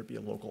maybe there'd be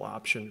a local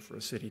option for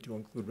a city to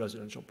include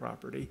residential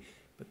property.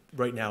 But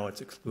right now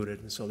it's excluded,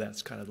 and so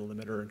that's kind of the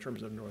limiter in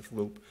terms of North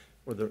Loop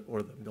or the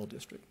Mill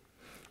District.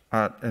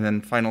 And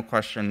then final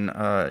question,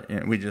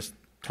 we just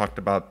talked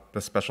about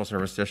the special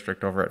service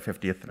district over at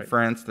 50th and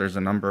France. There's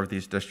a number of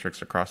these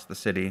districts across the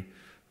city.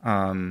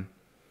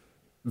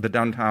 the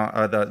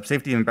downtown, the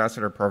Safety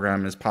Ambassador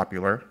program is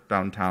popular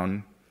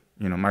downtown.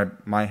 You know,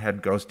 my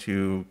head goes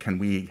to, can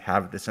we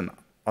have this in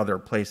other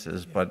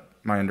places? But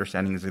my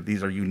understanding is that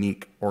these are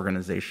unique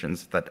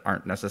organizations that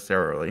aren't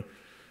necessarily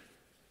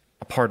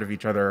a part of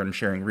each other and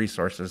sharing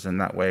resources in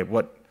that way.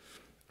 What,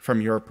 from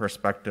your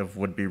perspective,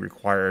 would be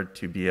required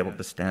to be able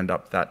to stand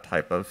up that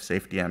type of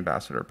Safety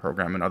Ambassador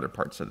program in other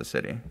parts of the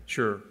city?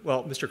 Sure.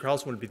 Well, Mr.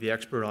 Carlson would be the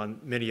expert on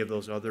many of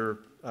those other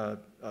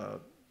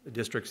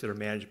districts that are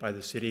managed by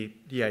the city.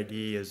 DID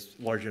is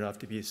large enough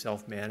to be a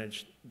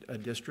self-managed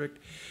district.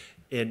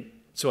 And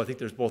so I think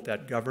there's both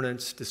that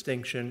governance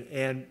distinction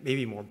and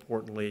maybe more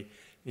importantly,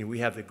 I mean, we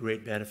have the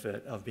great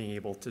benefit of being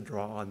able to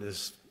draw on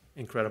this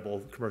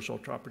incredible commercial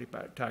property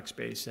tax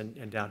base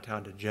and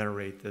downtown to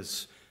generate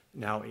this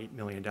now $8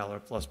 million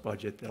plus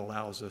budget that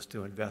allows us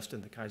to invest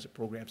in the kinds of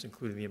programs,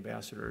 including the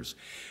ambassadors.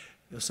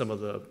 You know, some of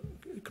the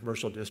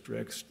commercial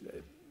districts,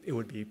 it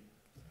would be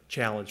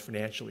challenged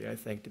financially, I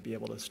think, to be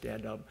able to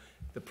stand up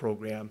the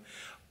program.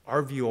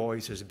 Our view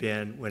always has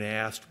been, when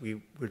asked,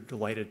 we were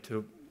delighted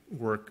to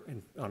work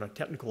on a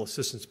technical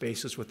assistance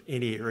basis with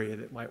any area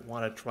that might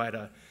want to try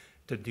to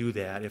do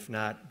that, if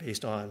not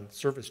based on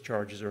service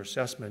charges or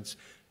assessments,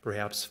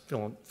 perhaps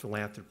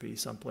philanthropy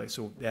someplace.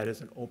 So that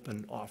is an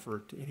open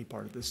offer to any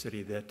part of the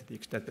city, that to the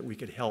extent that we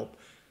could help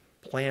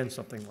plan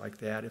something like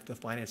that, if the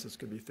finances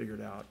could be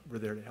figured out, we're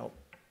there to help.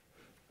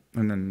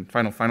 And then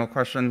final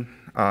question.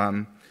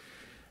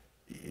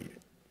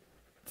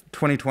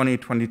 2020,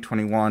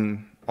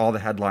 2021, all the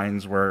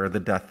headlines were the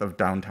death of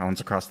downtowns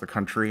across the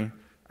country.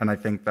 And I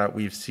think that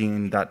we've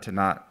seen that to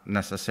not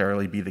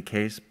necessarily be the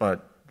case,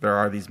 but there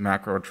are these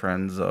macro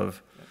trends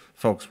of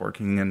folks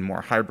working in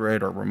more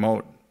hybrid or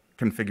remote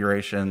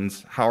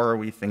configurations. How are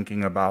we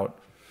thinking about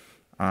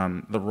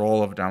the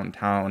role of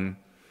downtown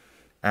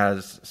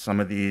as some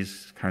of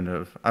these kind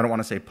of, I don't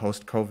want to say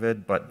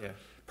post-COVID, but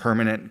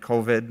permanent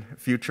COVID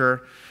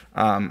future?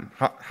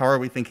 How are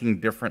we thinking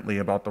differently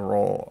about the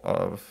role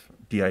of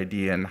DID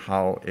and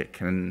how it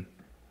can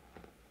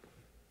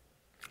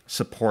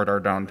support our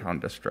downtown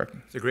district?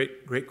 It's a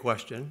great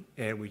question,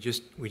 and we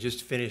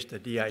just finished the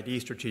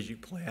DID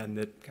strategic plan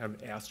that kind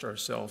of asked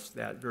ourselves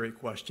that very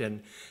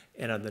question.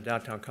 And on the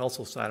downtown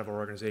council side of our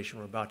organization,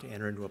 we're about to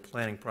enter into a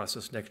planning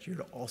process next year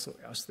to also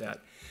ask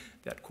that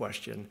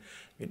question.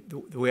 I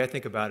mean, the way I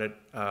think about it,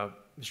 Mr.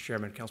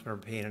 Chairman,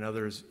 Councilmember Payne, and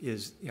others,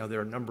 is there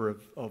are a number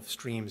of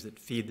streams that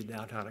feed the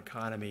downtown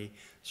economy.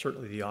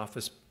 Certainly, the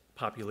office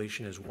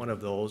population is one of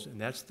those,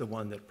 and that's the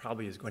one that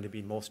probably is going to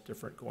be most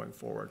different going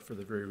forward for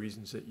the very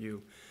reasons that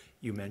you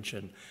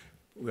mentioned.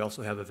 We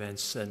also have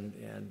events,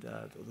 and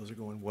those are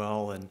going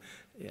well, and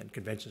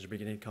conventions are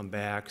beginning to come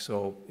back.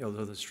 So those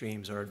other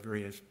streams are at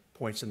various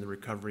points in the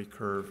recovery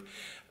curve.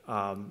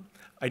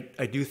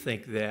 I do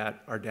think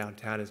that our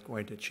downtown is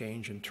going to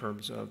change in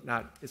terms of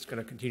it's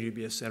going to continue to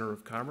be a center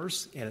of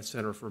commerce and a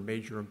center for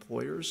major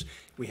employers.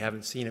 We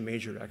haven't seen a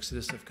major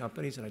exodus of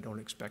companies, and I don't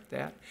expect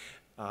that.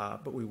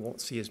 But we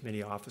won't see as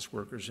many office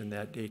workers in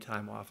that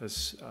daytime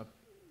office,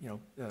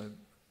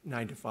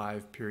 9 to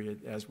 5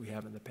 period as we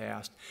have in the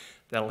past.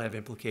 That'll have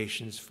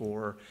implications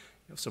for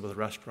some of the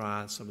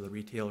restaurants, some of the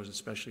retailers,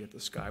 especially at the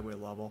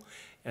Skyway level.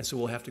 And so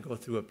we'll have to go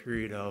through a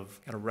period of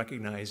kind of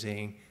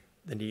recognizing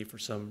the need for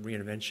some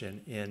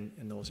reinvention in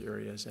those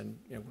areas. And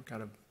we're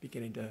kind of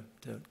beginning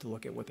to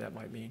look at what that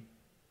might mean.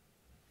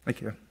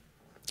 Thank you.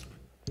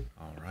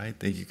 All right.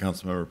 Thank you,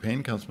 Councilmember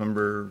Payne.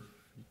 Councilmember?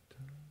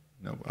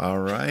 No. All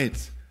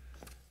right.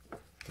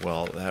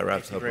 Well, that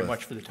wraps up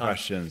with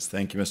questions.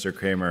 Thank you, Mr.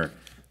 Kramer.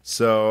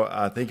 So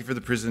thank you for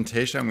the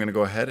presentation. I'm going to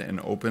go ahead and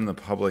open the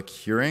public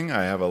hearing.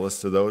 I have a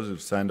list of those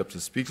who've signed up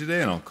to speak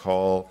today, and I'll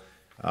call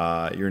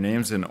your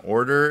names in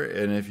order.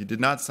 And if you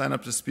did not sign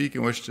up to speak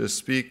and wish to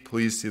speak,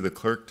 please see the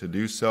clerk to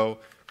do so.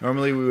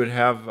 Normally, we would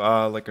have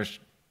like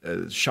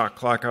a shot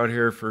clock out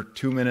here for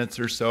 2 minutes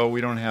or so.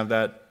 We don't have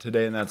that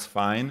today, and that's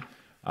fine.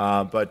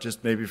 But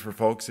just maybe for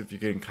folks, if you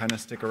can kind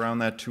of stick around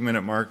that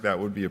 2-minute mark, that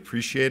would be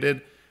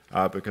appreciated,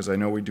 because I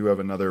know we do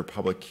have another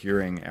public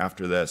hearing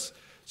after this.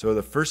 So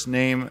the first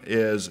name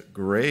is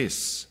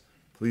Grace.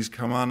 Please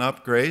come on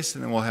up, Grace,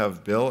 and then we'll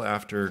have Bill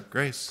after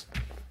Grace.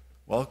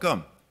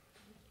 Welcome.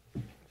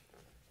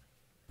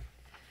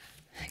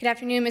 Good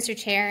afternoon, Mr.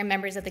 Chair and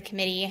members of the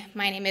committee.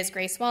 My name is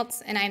Grace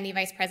Waltz, and I'm the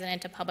Vice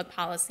President of Public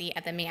Policy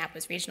at the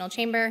Minneapolis Regional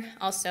Chamber,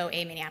 also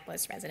a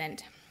Minneapolis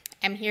resident.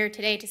 I'm here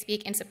today to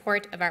speak in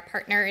support of our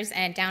partners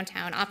and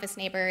downtown office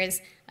neighbors,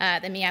 the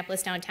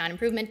Minneapolis Downtown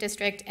Improvement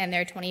District, and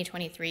their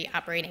 2023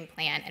 operating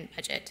plan and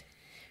budget.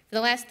 For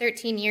the last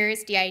 13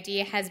 years,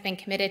 DID has been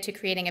committed to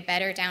creating a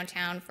better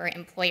downtown for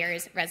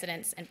employers,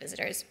 residents, and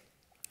visitors.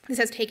 This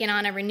has taken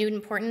on a renewed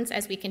importance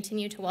as we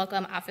continue to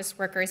welcome office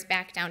workers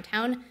back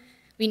downtown.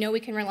 We know we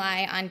can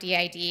rely on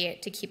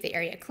DID to keep the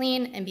area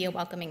clean and be a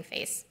welcoming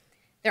face.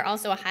 They're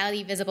also a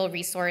highly visible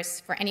resource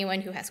for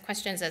anyone who has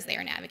questions as they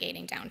are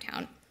navigating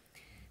downtown.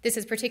 This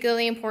is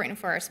particularly important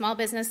for our small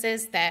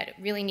businesses that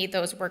really need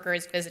those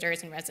workers,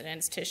 visitors, and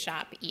residents to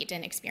shop, eat,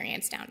 and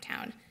experience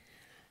downtown.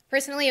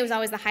 Personally, it was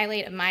always the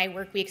highlight of my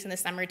work weeks in the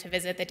summer to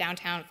visit the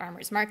downtown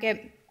farmers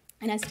market.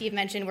 And as Steve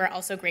mentioned, we're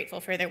also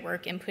grateful for their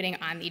work in putting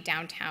on the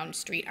Downtown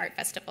Street Art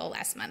Festival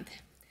last month.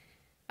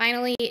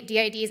 Finally,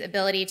 DID's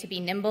ability to be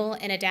nimble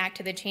and adapt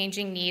to the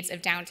changing needs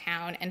of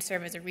downtown and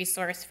serve as a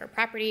resource for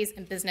properties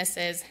and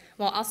businesses,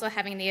 while also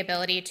having the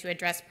ability to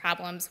address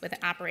problems with an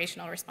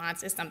operational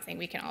response, is something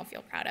we can all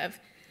feel proud of.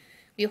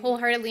 We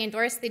wholeheartedly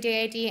endorse the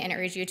DID and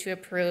urge you to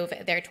approve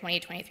their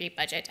 2023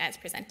 budget as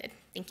presented.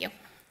 Thank you.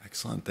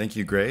 Excellent. Thank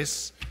you,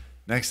 Grace.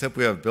 Next up,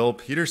 we have Bill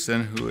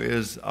Peterson, who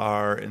is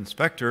our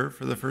inspector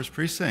for the First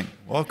Precinct.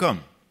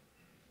 Welcome.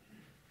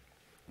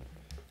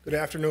 Good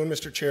afternoon,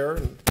 Mr. Chair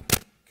and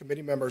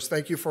committee members.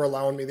 Thank you for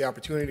allowing me the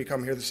opportunity to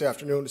come here this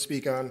afternoon to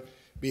speak on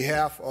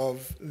behalf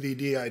of the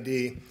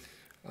DID.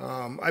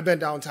 I've been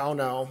downtown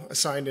now,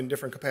 assigned in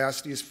different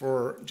capacities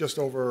for just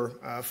over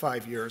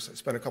 5 years. I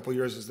spent a couple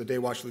years as the day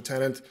watch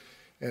lieutenant,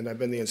 and I've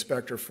been the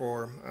inspector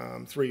for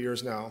 3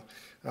 years now.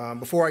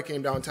 Before I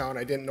came downtown,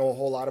 I didn't know a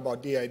whole lot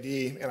about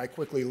DID, and I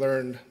quickly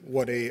learned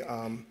what a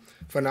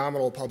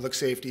phenomenal public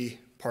safety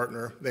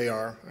partner they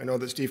are. I know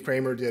that Steve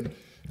Kramer did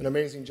an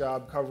amazing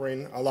job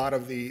covering a lot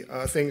of the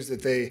things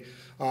that they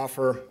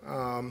offer.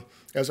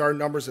 As our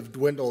numbers have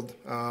dwindled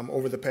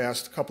over the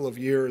past couple of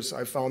years,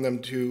 I found them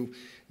to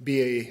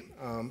be a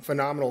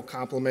phenomenal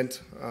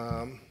complement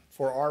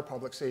for our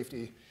public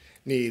safety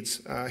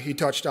needs. He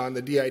touched on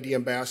the DID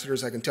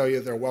ambassadors. I can tell you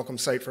they're a welcome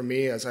sight for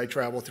me as I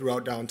travel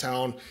throughout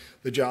downtown.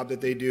 The job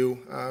that they do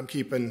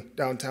keeping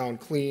downtown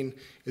clean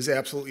is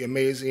absolutely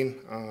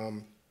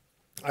amazing.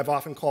 I've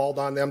often called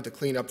on them to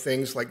clean up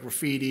things like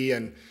graffiti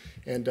and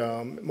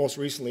most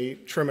recently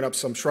trimming up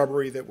some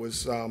shrubbery that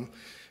was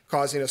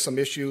causing us some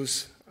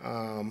issues.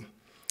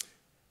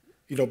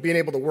 Being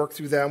able to work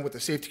through them with the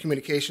Safety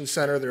Communications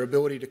Center, their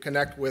ability to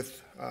connect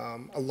with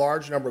a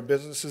large number of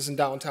businesses in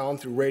downtown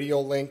through Radio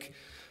Link.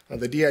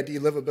 The DID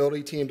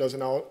Livability team does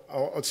an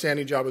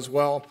outstanding job as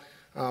well.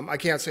 I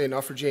can't say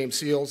enough for James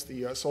Seals,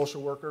 the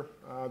social worker,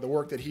 the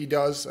work that he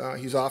does.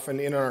 He's often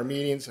in our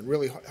meetings and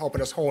really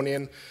helping us hone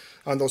in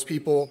on those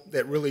people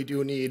that really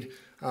do need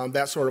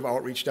that sort of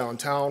outreach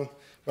downtown.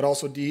 But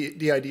also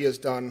DID has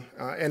done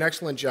an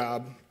excellent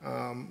job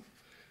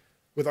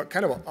with a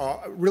kind of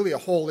really a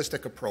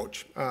holistic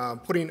approach,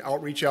 putting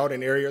outreach out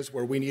in areas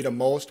where we need them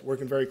most,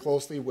 working very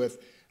closely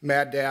with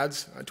Mad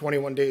Dads,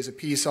 21 Days of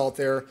Peace out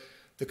there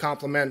to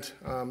complement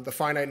the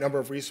finite number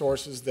of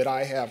resources that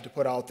I have to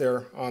put out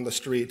there on the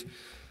street.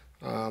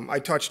 I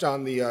touched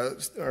on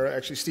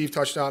Steve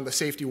touched on the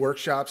safety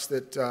workshops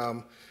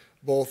that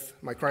both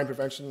my crime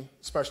prevention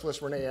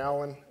specialist, Renee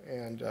Allen,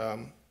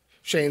 and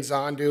Shane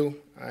Zahn do.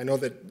 I know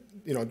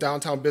that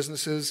downtown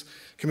businesses,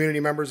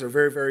 community members are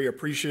very, very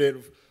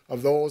appreciative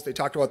of those. They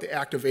talked about the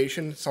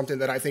activation, something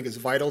that I think is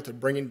vital to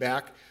bringing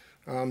back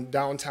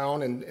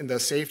downtown and the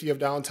safety of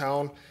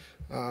downtown.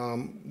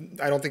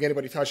 I don't think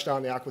anybody touched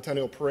on the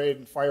Aquatennial Parade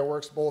and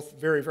fireworks, both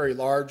very, very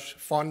large,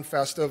 fun,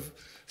 festive,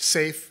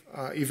 safe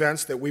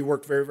events that we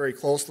worked very, very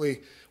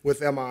closely with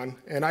them on.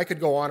 And I could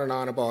go on and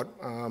on about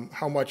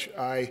how much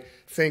I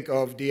think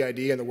of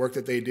DID and the work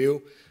that they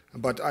do,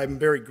 but I'm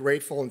very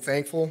grateful and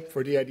thankful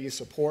for DID's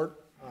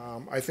support.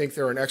 I think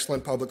they're an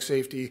excellent public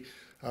safety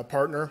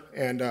partner,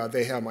 and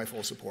they have my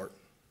full support.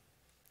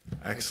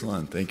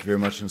 Excellent. Thank you very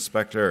much,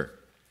 Inspector.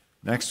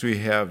 Next, we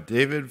have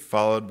David,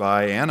 followed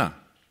by Anna.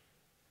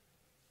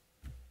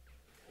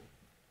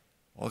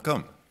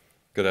 Welcome.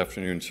 Good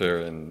afternoon,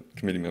 Chair and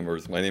committee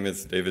members. My name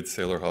is David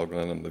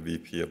Saylor-Haugland. I'm the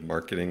VP of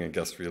Marketing and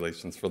Guest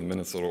Relations for the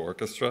Minnesota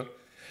Orchestra,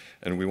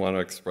 and we want to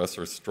express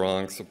our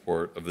strong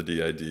support of the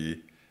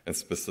DID and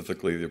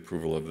specifically the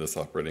approval of this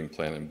operating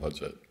plan and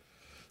budget.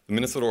 The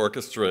Minnesota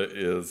Orchestra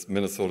is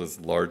Minnesota's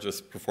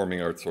largest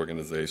performing arts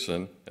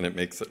organization, and it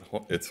makes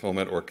its home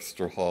at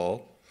Orchestra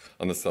Hall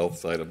on the south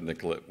side of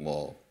Nicollet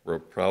Mall. We're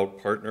a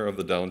proud partner of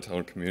the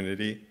downtown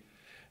community,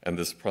 and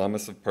this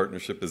promise of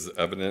partnership is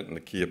evident in the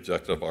key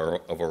objective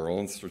of our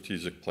own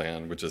strategic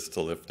plan, which is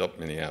to lift up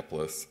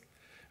Minneapolis.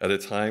 At a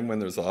time when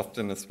there's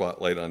often a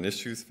spotlight on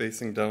issues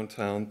facing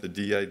downtown, the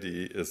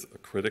DID is a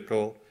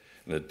critical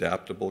and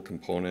adaptable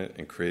component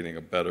in creating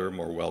a better,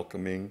 more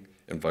welcoming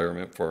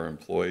environment for our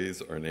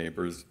employees, our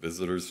neighbors,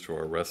 visitors to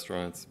our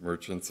restaurants,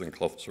 merchants, and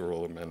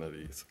cultural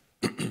amenities.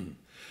 The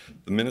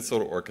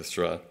Minnesota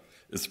Orchestra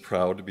is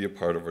proud to be a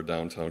part of our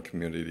downtown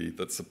community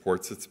that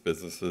supports its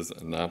businesses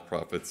and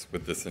nonprofits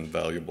with this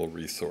invaluable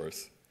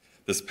resource.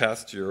 This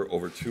past year,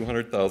 over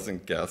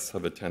 200,000 guests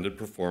have attended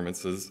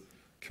performances,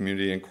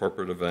 community and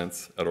corporate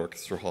events at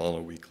Orchestra Hall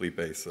on a weekly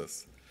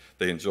basis.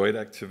 They enjoyed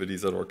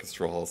activities at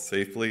Orchestra Hall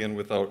safely and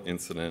without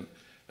incident,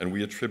 and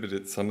we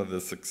attributed some of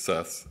this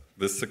success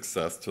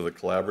to the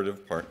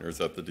collaborative partners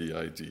at the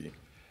DID.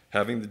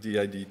 Having the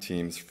DID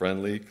team's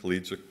friendly,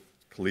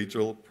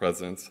 collegial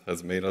presence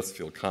has made us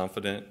feel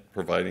confident,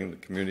 providing the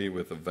community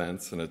with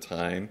events in a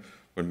time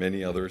when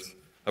many others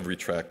have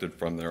retracted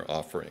from their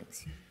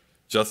offerings.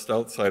 Just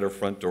outside our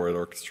front door at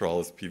Orchestra Hall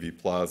is PV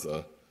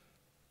Plaza,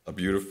 a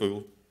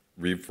beautiful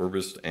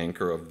refurbished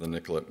anchor of the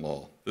Nicollet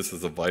Mall. This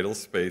is a vital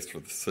space for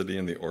the city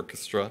and the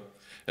orchestra,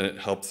 and it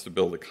helps to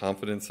build a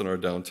confidence in our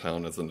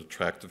downtown as an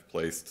attractive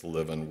place to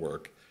live and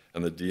work.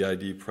 and the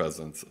DID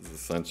presence is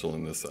essential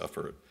in this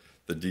effort.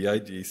 The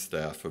DID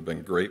staff have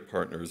been great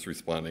partners,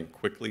 responding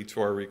quickly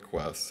to our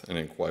requests and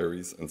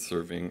inquiries and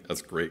serving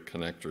as great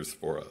connectors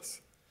for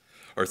us.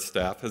 Our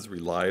staff has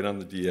relied on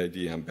the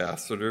DID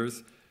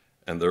ambassadors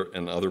and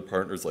other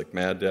partners like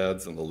Mad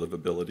Dads and the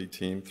Livability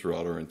team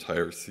throughout our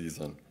entire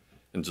season.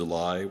 In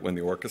July, when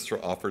the orchestra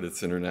offered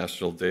its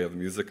International Day of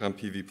Music on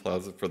PV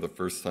Plaza for the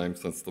first time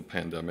since the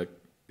pandemic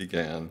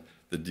began,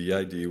 the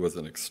DID was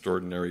an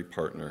extraordinary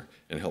partner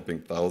in helping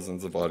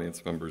thousands of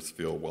audience members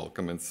feel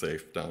welcome and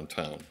safe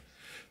downtown.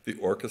 The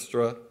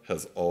orchestra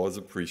has always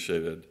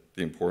appreciated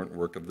the important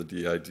work of the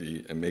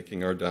DID in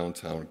making our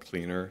downtown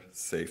cleaner,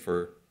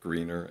 safer,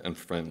 greener, and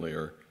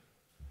friendlier,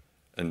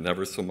 and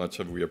never so much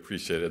have we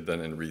appreciated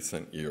than in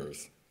recent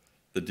years.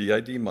 The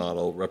DID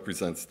model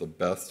represents the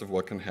best of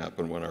what can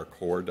happen when our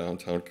core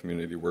downtown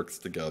community works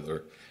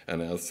together,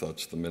 and as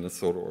such, the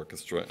Minnesota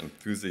Orchestra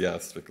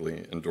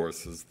enthusiastically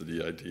endorses the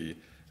DID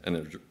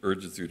and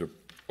urges you to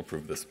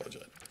approve this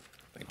budget.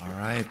 Thank you. All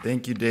right,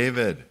 thank you,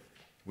 David.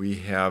 We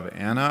have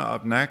Anna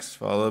up next,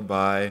 followed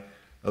by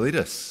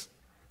Elitas.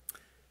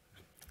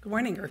 Good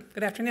morning, or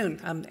good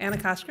afternoon. I'm Anna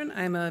Kostrin.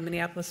 I'm a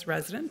Minneapolis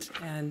resident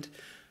and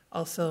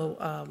also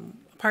a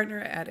partner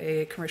at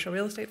a commercial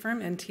real estate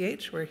firm,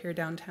 NTH. We're here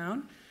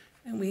downtown,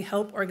 and we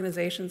help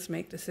organizations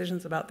make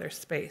decisions about their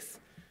space.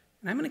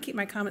 And I'm going to keep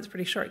my comments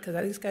pretty short because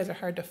these guys are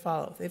hard to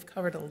follow. They've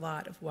covered a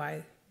lot of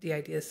why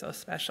DID is so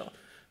special.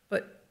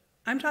 But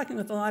I'm talking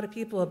with a lot of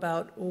people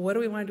about, well, what do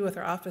we want to do with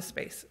our office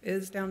space?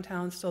 Is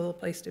downtown still the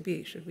place to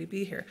be? Should we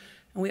be here?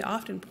 And we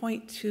often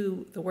point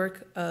to the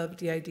work of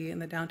DID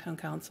and the Downtown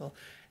Council.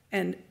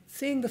 And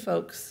seeing the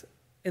folks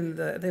in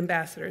the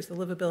ambassadors, the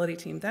livability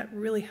team, that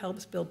really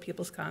helps build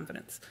people's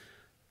confidence.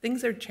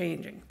 Things are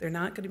changing. They're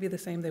not going to be the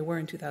same they were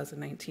in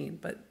 2019,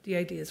 but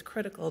DID is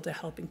critical to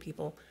helping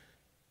people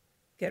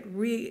get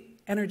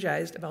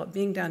re-energized about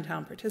being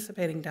downtown,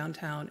 participating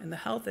downtown, and the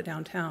health of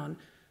downtown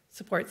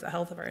supports the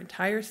health of our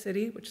entire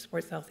city, which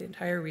supports the health of the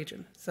entire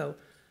region. So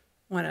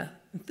I want to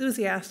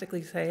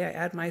enthusiastically say I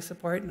add my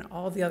support and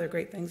all the other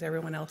great things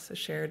everyone else has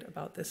shared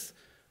about this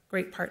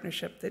great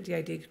partnership that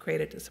DID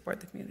created to support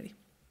the community.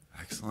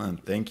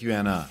 Excellent. Thank you,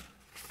 Anna.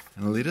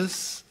 And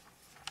Elitas,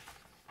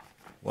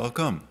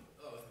 welcome.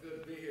 Oh, it's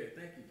good to be here.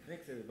 Thank you.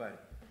 Thanks, everybody.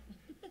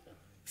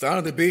 It's an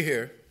honor to be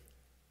here.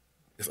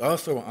 It's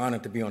also an honor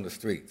to be on the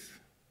streets,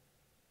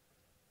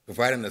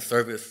 providing the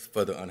service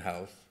for the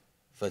unhoused,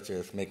 such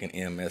as making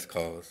EMS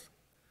calls,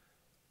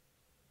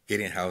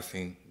 getting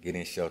housing,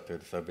 getting shelter,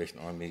 the Salvation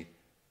Army.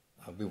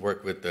 We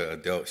work with the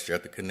Adult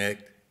Shelter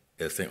Connect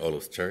at St.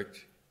 Olave's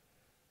Church.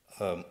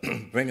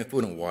 Bringing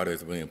food and water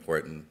is really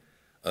important.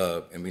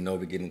 And we know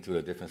we get into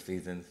the different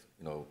seasons,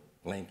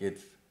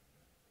 blankets,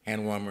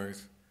 hand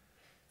warmers,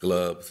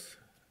 gloves,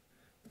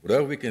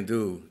 whatever we can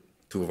do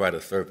to provide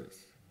a service.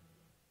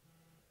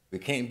 We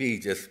can't be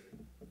just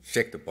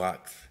check the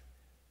box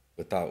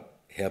without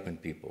helping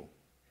people.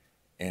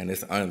 And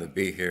it's an honor to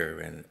be here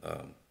and,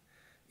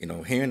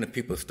 hearing the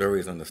people's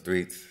stories on the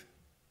streets,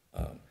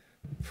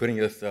 putting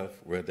yourself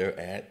where they're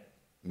at,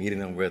 meeting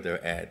them where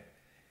they're at,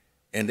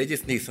 and they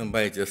just need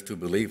somebody just to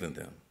believe in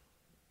them.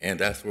 And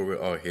that's where we're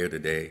all here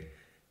today.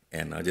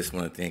 And I just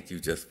want to thank you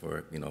just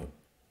for,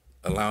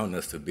 allowing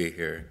us to be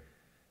here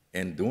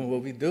and doing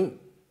what we do.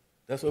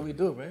 That's what we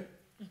do, right?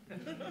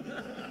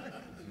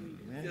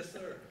 Yes,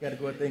 sir. Got to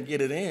go out there and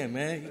get it in,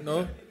 man,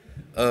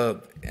 And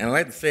I'd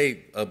like to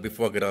say,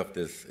 before I get off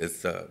this,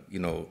 it's,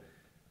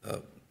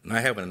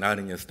 not having a knot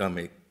in your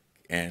stomach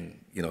and,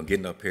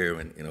 getting up here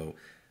and,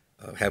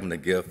 having the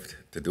gift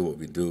to do what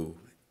we do.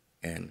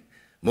 And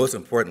most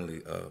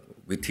importantly,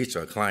 we teach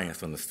our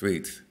clients on the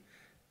streets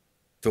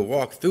to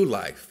walk through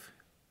life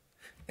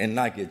and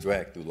not get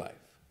dragged through life.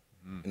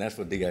 And that's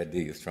what DID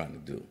is trying to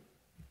do.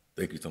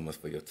 Thank you so much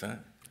for your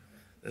time.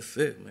 That's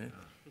it, man.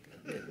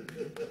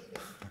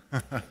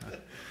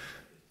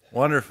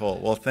 Wonderful.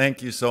 Well,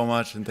 thank you so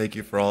much, and thank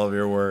you for all of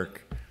your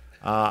work.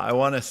 I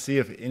want to see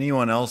if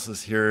anyone else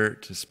is here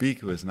to speak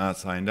who has not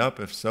signed up.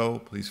 If so,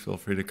 please feel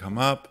free to come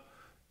up.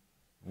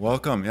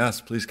 Welcome. Yes,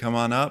 please come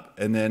on up.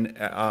 And then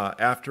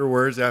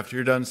afterwards, after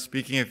you're done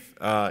speaking, if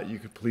you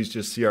could please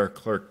just see our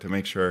clerk to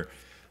make sure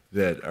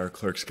that our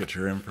clerks get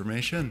your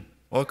information.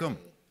 Welcome.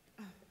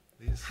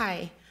 Please.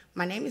 Hi,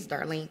 my name is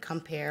Darlene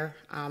Compare.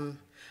 I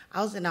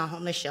was in a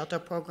homeless shelter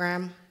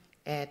program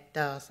at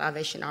the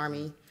Salvation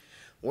Army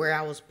where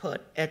I was put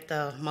at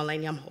the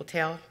Millennium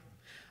Hotel.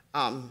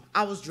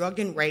 I was drugged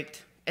and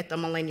raped at the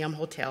Millennium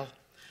Hotel.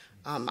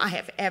 I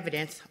have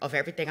evidence of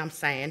everything I'm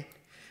saying.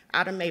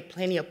 I'd have made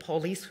plenty of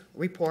police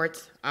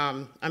reports.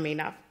 I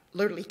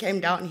literally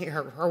came down here,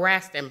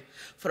 harassed them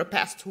for the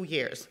past 2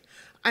 years.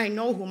 I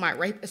know who my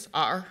rapists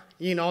are.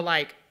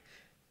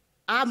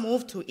 I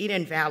moved to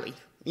Eden Valley.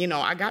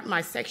 I got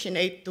my Section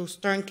 8 through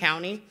Stern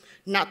County,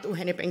 not through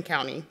Hennepin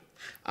County.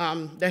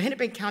 The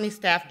Hennepin County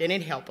staff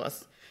didn't help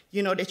us.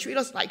 They treat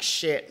us like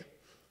shit.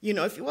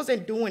 If you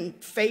wasn't doing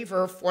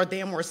favor for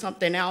them or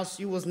something else,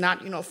 you was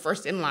not,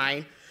 first in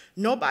line.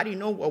 Nobody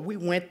know what we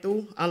went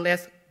through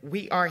unless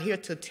we are here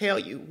to tell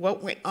you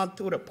what went on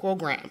through the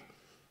program.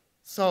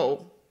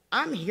 So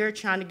I'm here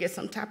trying to get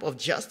some type of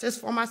justice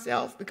for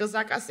myself because,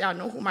 like I said, I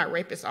know who my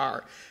rapists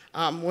are.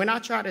 When I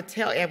try to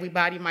tell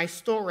everybody my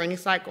story, and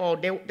it's like, oh,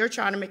 they're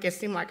trying to make it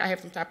seem like I have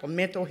some type of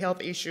mental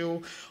health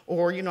issue,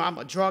 or, you know, I'm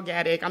a drug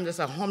addict, I'm just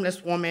a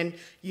homeless woman,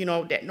 you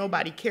know, that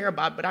nobody care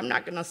about, but I'm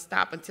not going to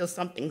stop until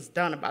something's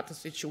done about the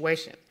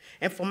situation.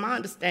 And from my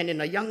understanding,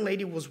 a young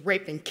lady was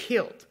raped and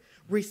killed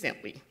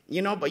recently,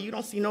 you know, but you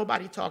don't see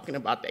nobody talking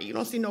about that. You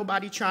don't see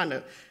nobody trying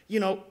to, you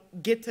know,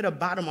 get to the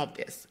bottom of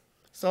this.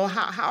 So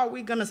how are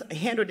we going to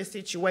handle this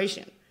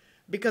situation?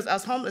 Because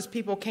us homeless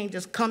people can't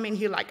just come in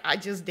here like I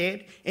just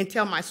did and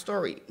tell my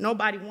story.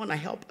 Nobody want to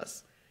help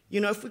us. You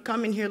know, if we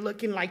come in here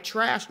looking like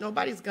trash,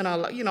 nobody's going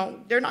to, you know,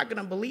 they're not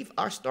going to believe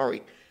our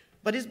story.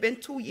 But it's been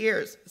 2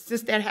 years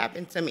since that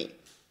happened to me.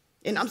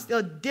 And I'm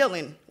still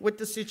dealing with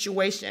the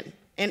situation.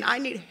 And I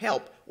need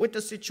help with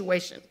the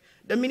situation.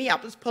 The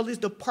Minneapolis Police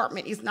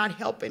Department is not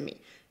helping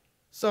me.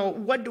 So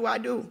what do I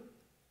do?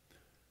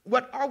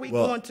 What are we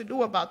going to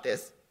do about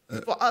this?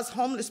 For us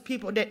homeless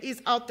people that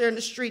is out there in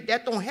the street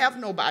that don't have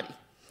nobody.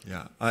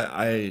 Yeah,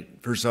 I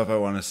first off, I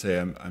want to say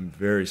I'm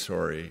very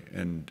sorry,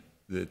 and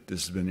that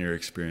this has been your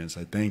experience.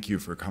 I thank you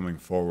for coming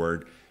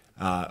forward.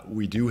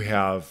 We do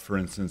have, for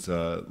instance,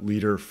 a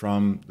leader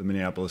from the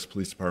Minneapolis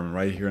Police Department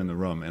right here in the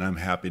room, and I'm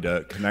happy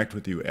to connect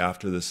with you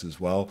after this as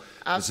well.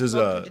 I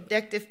spoke to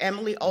Detective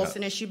Emily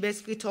Olson, and she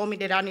basically told me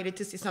that I needed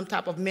to see some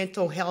type of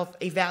mental health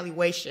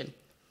evaluation.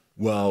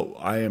 Well,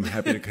 I am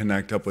happy to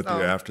connect up with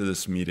you after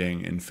this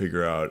meeting and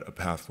figure out a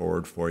path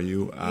forward for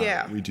you.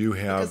 Yeah, we do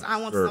have because I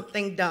want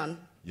something done.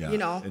 Yeah, you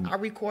know, I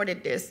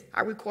recorded this.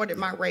 I recorded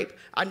my rape.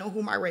 I know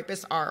who my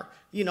rapists are.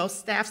 You know,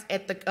 staffs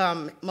at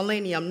the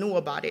Millennium knew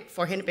about it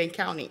for Hennepin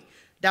County.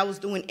 That was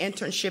doing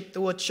internship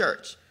through a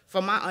church.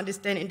 From my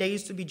understanding, they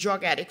used to be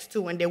drug addicts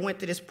too, and they went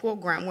to this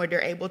program where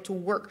they're able to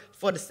work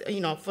for the,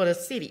 you know, for the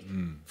city,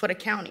 for the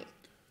county.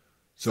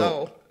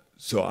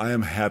 So I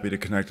am happy to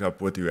connect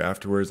up with you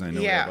afterwards. I know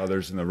we have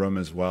others in the room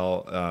as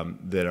well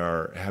that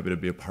are happy to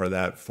be a part of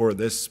that. For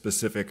this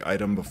specific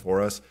item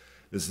before us,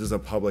 this is a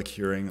public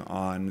hearing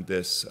on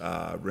this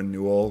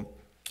renewal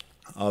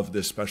of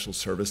this special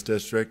service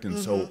district. And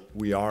so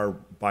we are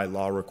by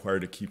law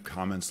required to keep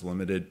comments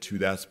limited to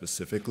that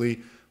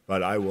specifically.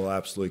 But I will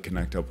absolutely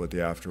connect up with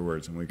you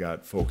afterwards. And we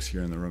got folks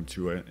here in the room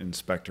too.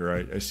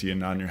 Inspector, I see you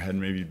nodding your head.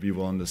 Maybe you'd be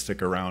willing to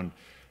stick around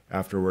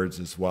afterwards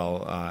as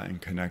well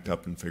and connect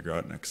up and figure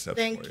out next steps.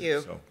 Thank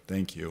you. So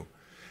thank you.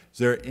 Is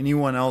there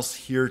anyone else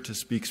here to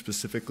speak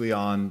specifically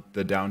on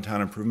the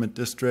downtown improvement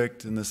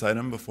district in this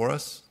item before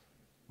us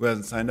who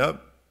hasn't signed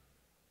up?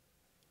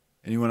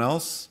 Anyone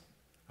else?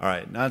 All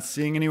right, not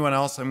seeing anyone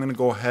else, I'm going to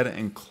go ahead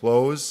and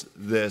close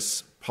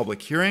this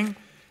public hearing,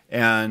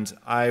 and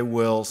I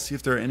will see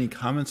if there are any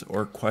comments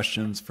or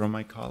questions from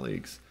my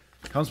colleagues.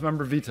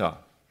 Councilmember Vita.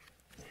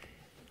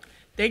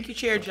 Thank you,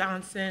 Chair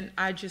Johnson.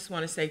 I just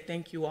want to say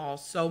thank you all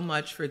so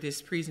much for this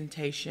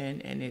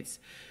presentation, and it's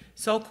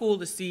so cool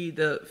to see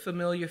the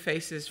familiar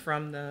faces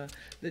from the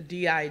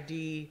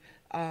DID.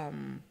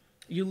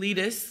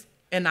 Eulitis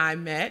and I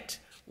met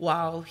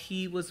while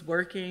he was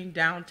working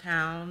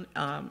downtown.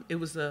 It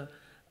was a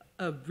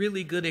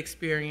really good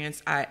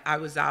experience. I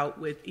was out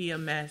with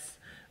EMS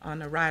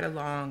on a ride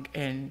along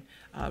and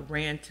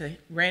ran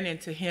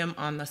into him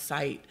on the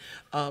site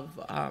of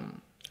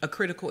a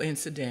critical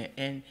incident,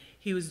 and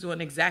he was doing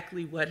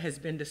exactly what has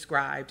been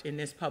described in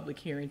this public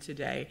hearing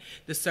today,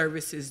 the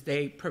services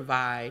they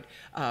provide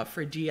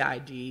for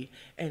DID.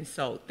 And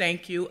so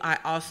thank you. I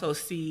also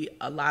see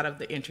a lot of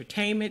the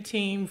entertainment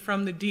team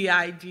from the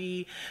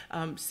DID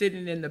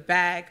sitting in the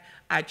back.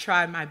 I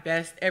tried my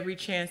best every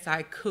chance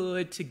I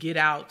could to get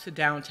out to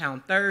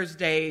downtown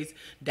Thursdays,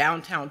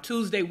 downtown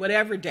Tuesday,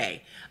 whatever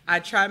day. I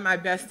tried my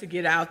best to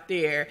get out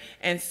there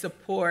and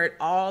support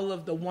all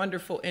of the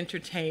wonderful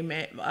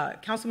entertainment.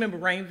 Councilmember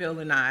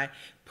Rainville and I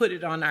put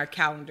it on our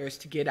calendars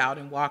to get out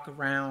and walk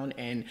around,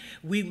 and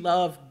we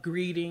love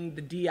greeting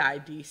the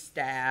DID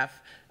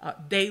staff.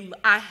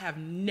 I have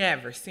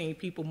never seen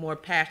people more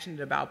passionate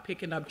about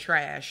picking up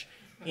trash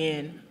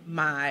in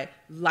my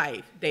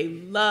life. They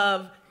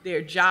love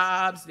their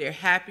jobs, they're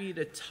happy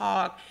to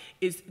talk.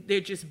 They're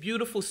just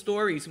beautiful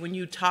stories when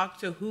you talk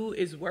to who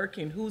is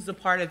working, who's a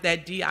part of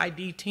that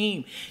DID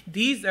team.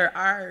 These are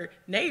our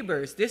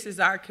neighbors. This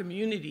is our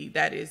community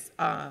that is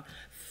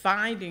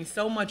finding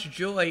so much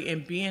joy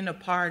in being a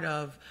part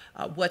of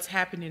what's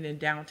happening in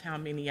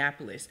downtown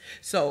Minneapolis.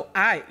 So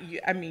I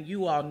mean,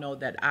 you all know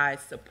that I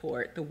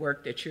support the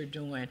work that you're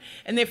doing.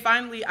 And then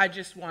finally, I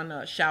just want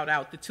to shout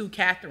out the two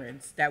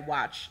Catherines that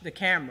watch the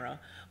camera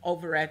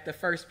over at the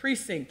first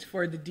precinct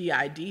for the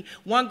DID.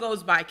 One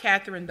goes by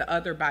Catherine, the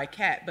other by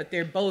Kat, but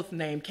they're both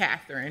named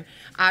Catherine.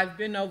 I've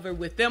been over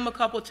with them a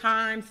couple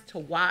times to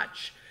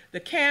watch the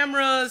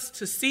cameras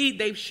to see.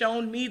 They've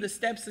shown me the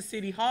steps of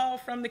City Hall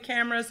from the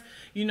cameras.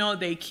 You know,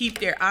 they keep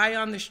their eye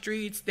on the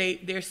streets.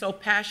 They're so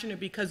passionate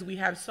because we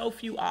have so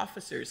few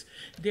officers.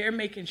 They're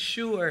making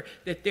sure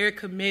that they're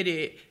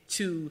committed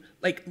to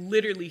like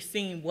literally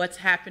seeing what's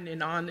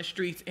happening on the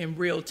streets in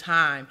real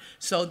time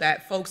so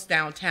that folks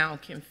downtown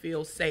can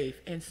feel safe.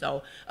 And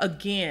so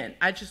again,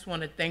 I just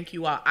want to thank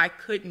you all. I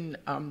couldn't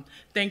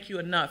thank you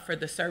enough for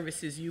the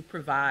services you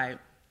provide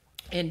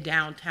in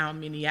downtown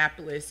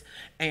Minneapolis,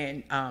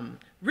 and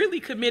really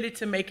committed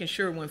to making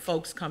sure when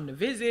folks come to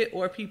visit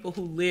or people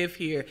who live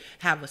here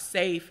have a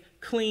safe,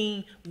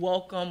 clean,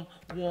 welcome,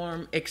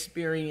 warm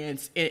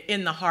experience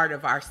in the heart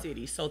of our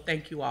city. So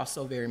thank you all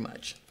so very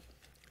much.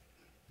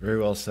 Very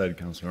well said,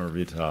 Councilmember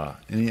Vita.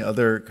 Any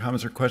other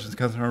comments or questions,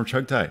 Councilmember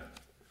Chugtai?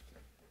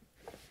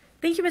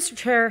 Thank you, Mr.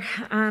 Chair.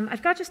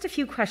 I've got just a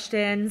few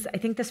questions. I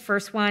think this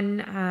first one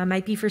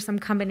might be for some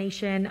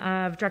combination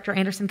of Director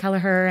Anderson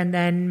Kelleher and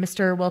then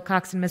Mr.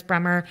 Wilcox and Ms.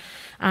 Bremer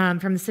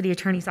from the City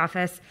Attorney's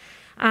Office.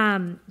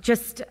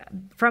 Just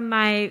from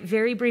my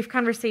very brief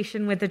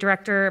conversation with the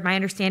director, my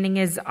understanding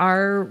is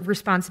our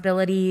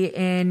responsibility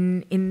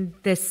in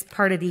this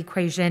part of the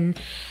equation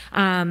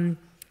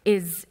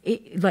is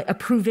like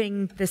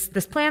approving this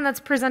plan that's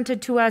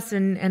presented to us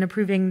and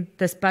approving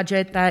this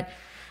budget that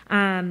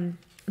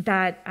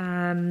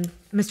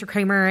Mr.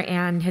 Kramer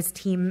and his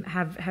team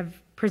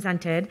have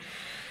presented.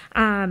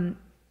 Can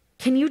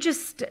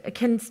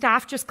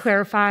staff just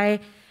clarify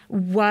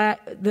why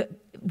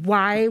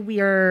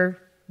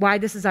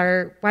this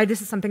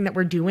is something that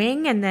we're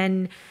doing, and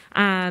then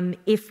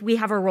if we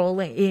have a role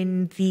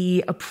in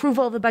the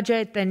approval of the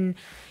budget, then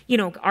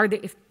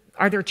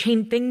are there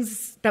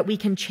things that we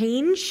can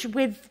change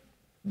with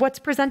what's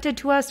presented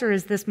to us, or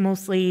is this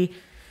mostly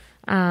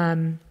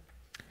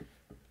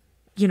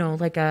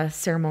like a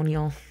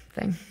ceremonial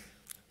thing?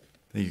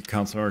 Thank you,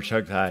 Councilmember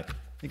Chugtai. I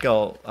think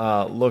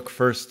I'll look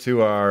first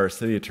to our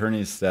city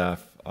attorney's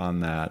staff on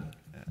that,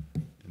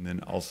 and then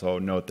also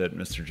note that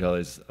Mr.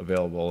 Jelly's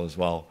available as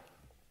well.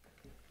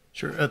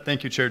 Sure.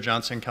 Thank you, Chair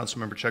Johnson,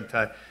 Councilmember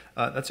Chugtai.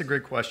 That's a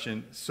great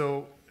question.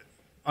 So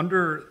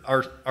under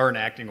our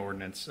enacting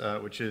ordinance,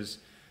 which is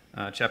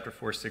Chapter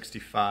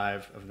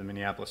 465 of the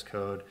Minneapolis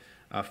Code,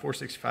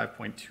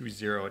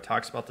 465.20, it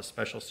talks about the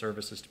special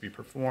services to be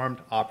performed,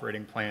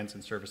 operating plans,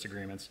 and service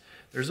agreements.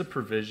 There's a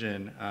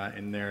provision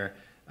in there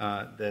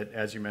that,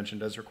 as you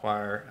mentioned, does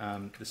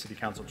require the City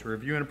Council to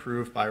review and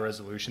approve by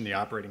resolution the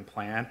operating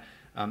plan.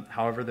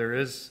 However, there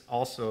is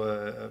also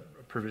a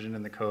provision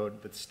in the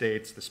code that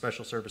states the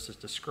special services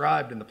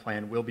described in the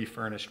plan will be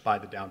furnished by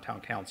the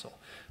Downtown Council.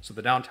 So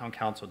the Downtown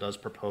Council does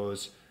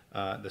propose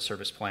the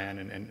service plan,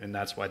 and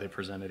that's why they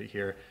presented it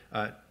here.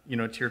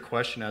 To your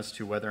question as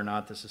to whether or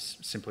not this is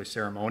simply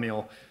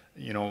ceremonial,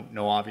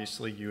 no,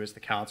 obviously you as the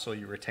council,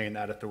 you retain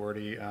that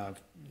authority,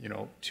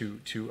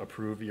 to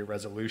approve your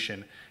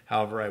resolution.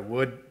 However, I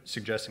would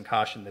suggest and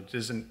caution that it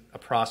isn't a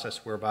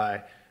process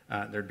whereby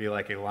there'd be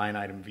like a line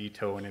item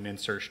veto and an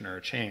insertion or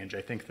a change.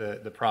 I think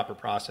the proper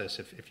process,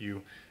 if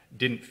you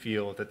didn't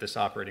feel that this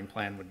operating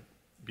plan would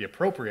be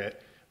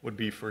appropriate, would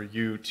be for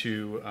you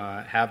to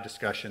have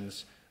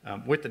discussions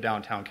with the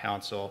Downtown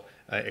Council,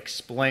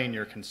 explain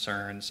your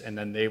concerns, and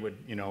then they would,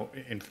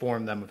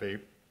 inform them of a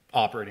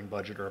operating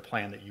budget or a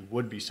plan that you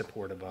would be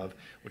supportive of,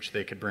 which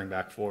they could bring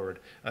back forward.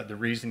 The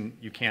reason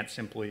you can't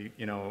simply,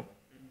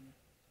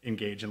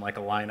 engage in like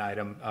a line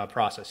item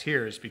process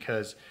here is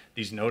because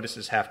these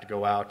notices have to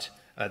go out.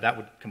 That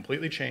would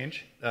completely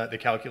change the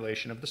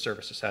calculation of the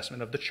service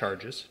assessment of the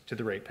charges to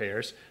the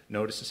ratepayers.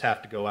 Notices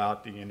have to go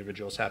out. The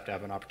individuals have to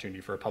have an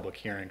opportunity for a public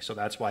hearing. So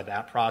that's why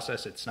that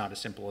process, it's not as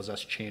simple as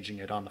us changing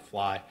it on the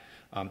fly.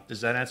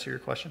 Does that answer your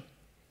question?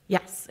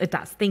 Yes, it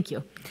does. Thank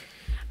you.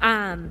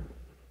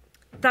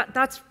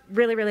 That's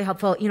really, really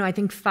helpful. I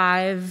think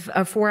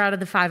 4 out of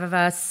the 5 of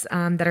us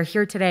that are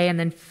here today, and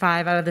then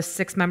 5 out of the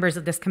 6 members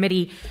of this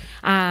committee,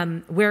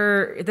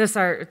 we're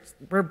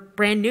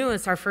brand new.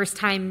 It's our first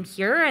time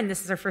here, and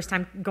this is our first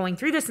time going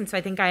through this. And so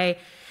I think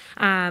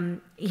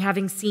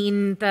having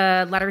seen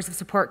the letters of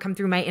support come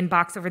through my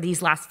inbox over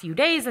these last few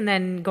days, and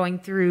then going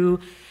through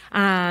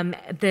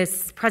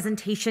this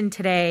presentation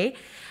today,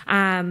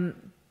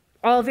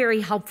 all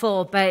very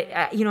helpful. But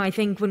I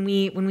think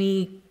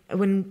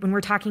when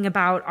we're talking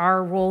about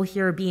our role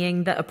here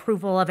being the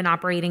approval of an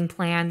operating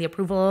plan, the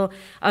approval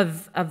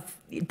of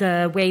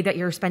the way that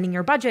you're spending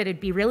your budget, it'd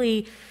be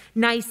really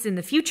nice in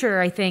the future,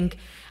 I think,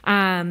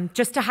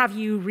 just to have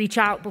you reach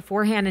out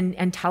beforehand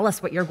and tell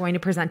us what you're going to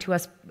present to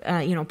us,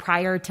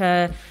 prior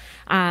to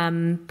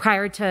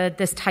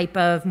this type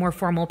of more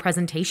formal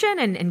presentation,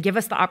 and give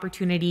us the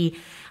opportunity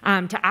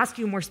to ask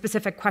you more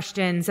specific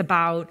questions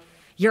about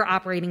your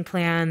operating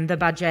plan, the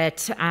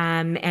budget,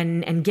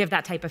 and give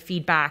that type of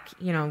feedback.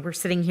 We're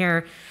sitting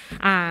here,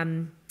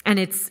 and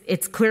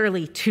it's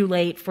clearly too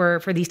late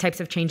for these types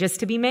of changes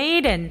to be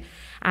made, and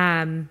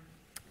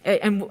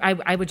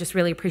I would just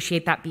really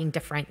appreciate that being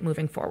different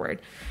moving forward.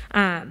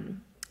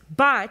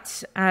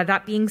 But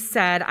that being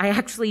said, I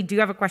actually do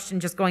have a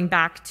question just going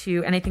back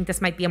to, and I think this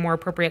might be a more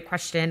appropriate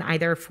question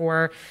either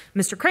for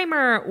Mr.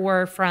 Kramer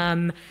or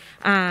from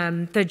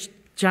the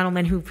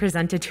gentleman who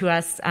presented to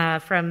us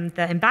from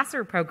the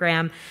ambassador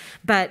program,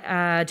 but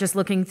just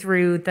looking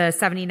through the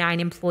 79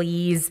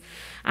 employees,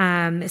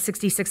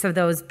 66 of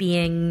those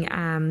being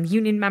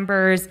union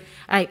members.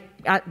 I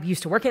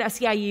used to work at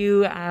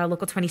SEIU.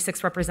 Local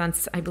 26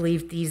 represents, I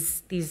believe,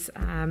 these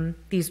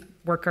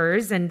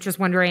workers, and just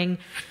wondering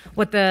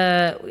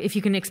if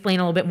you can explain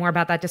a little bit more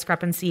about that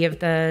discrepancy of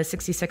the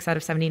 66 out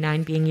of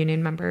 79 being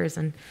union members,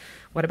 and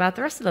what about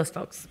the rest of those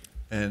folks?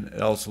 And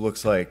it also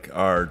looks like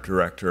our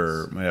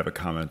director might have a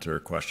comment or a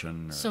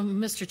question. So,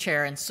 Mr.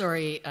 Chair, and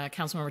sorry,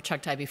 Councilmember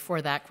Chugtai,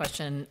 before that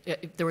question,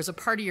 there was a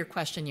part of your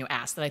question you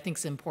asked that I think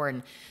is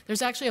important.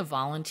 There's actually a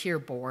volunteer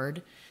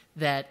board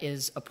that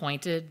is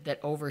appointed that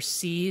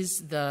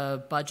oversees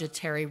the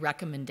budgetary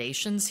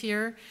recommendations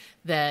here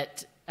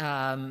that,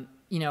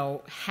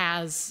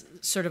 has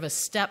sort of a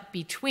step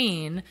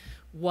between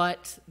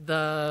what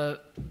the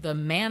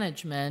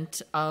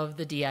management of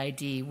the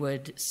DID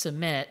would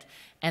submit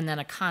and then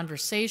a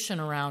conversation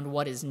around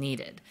what is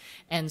needed.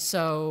 And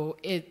so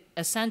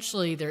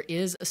essentially there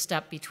is a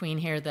step between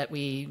here that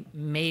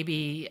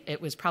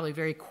it was probably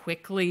very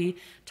quickly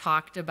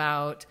talked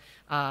about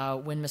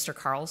when Mr.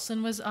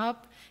 Carlson was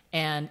up.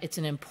 And it's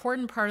an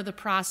important part of the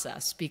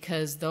process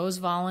because those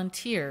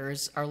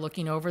volunteers are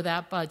looking over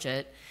that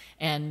budget,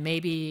 and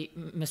maybe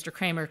Mr.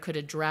 Kramer could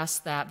address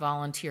that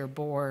volunteer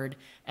board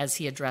as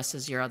he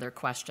addresses your other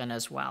question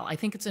as well. I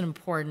think it's an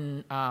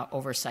important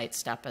oversight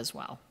step as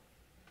well.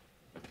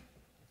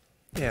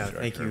 Yeah,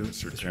 thank you,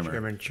 Mr.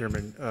 Chairman,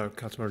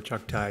 Councilmember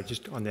Chugtai.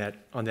 Just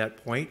on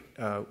that point,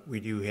 we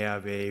do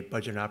have a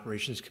Budget and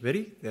Operations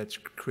Committee that's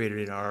created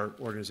in our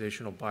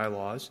organizational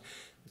bylaws.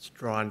 It's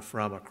drawn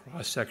from a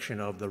cross-section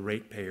of the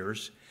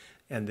ratepayers,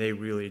 and they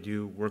really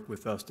do work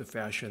with us to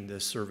fashion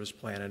this service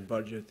plan and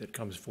budget that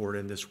comes forward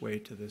in this way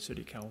to the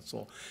City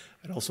Council.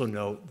 I'd also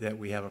note that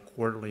we have a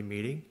quarterly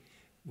meeting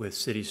with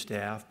city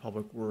staff,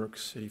 Public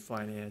Works, City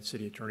Finance,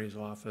 City Attorney's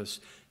Office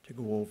to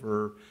go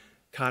over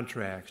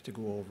contracts, to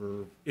go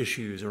over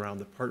issues around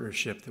the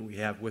partnership that we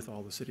have with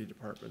all the city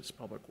departments,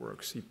 Public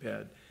Works,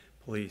 CPED,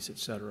 police, et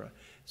cetera.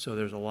 So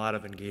there's a lot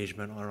of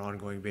engagement on an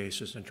ongoing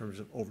basis in terms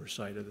of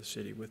oversight of the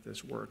city with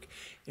this work.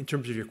 In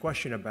terms of your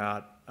question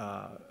about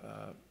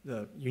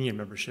the union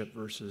membership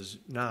versus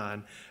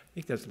non, I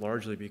think that's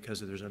largely because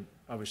there's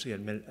obviously a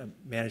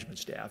management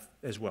staff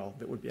as well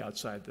that would be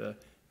outside the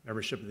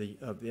membership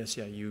of the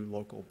SEIU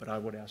local, but I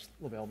would ask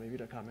Lavelle maybe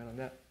to comment on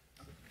that.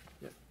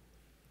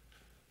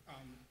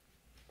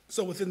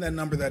 So within that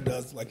number, that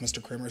does, like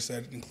Mr. Kramer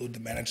said, include the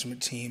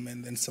management team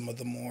and then some of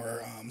the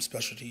more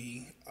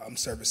specialty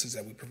services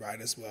that we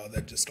provide as well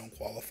that just don't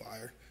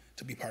qualify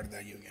to be part of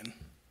that union.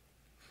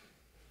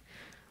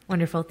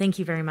 Wonderful. Thank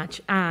you very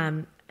much.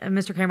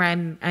 Mr.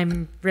 Kramer,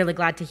 I'm really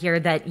glad to hear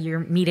that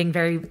you're meeting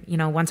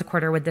once a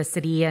quarter with the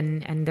city,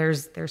 and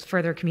there's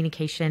further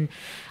communication.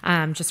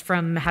 Just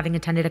from having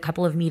attended a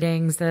couple of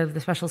meetings of the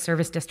special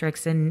service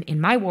districts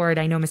in my ward,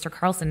 I know Mr.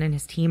 Carlson and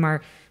his team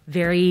are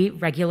very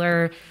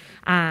regular.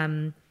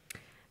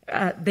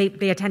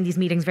 They attend these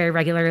meetings very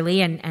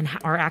regularly and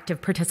are active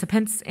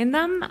participants in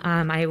them.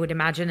 I would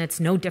imagine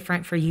it's no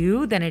different for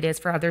you than it is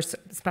for other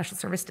special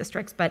service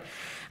districts, but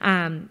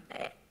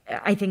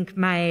I think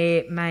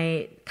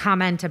my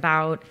comment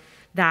about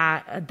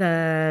that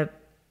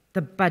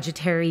the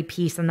budgetary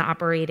piece and the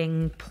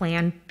operating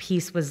plan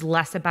piece was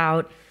less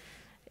about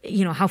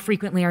how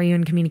frequently are you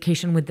in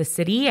communication with the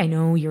city? I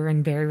know you're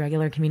in very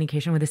regular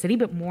communication with the city,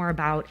 but more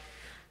about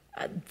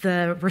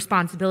the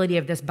responsibility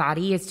of this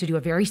body is to do a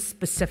very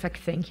specific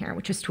thing here,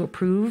 which is to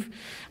approve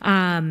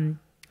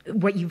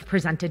what you've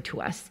presented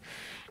to us.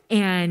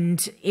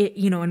 And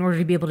in order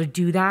to be able to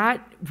do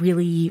that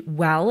really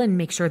well and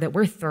make sure that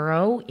we're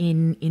thorough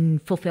in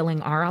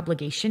fulfilling our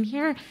obligation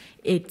here,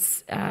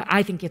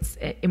 I think it's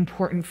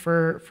important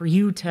for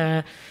you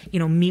to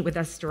meet with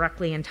us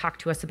directly and talk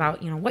to us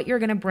about what you're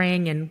going to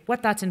bring and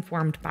what that's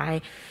informed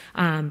by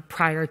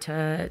prior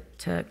to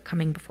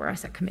coming before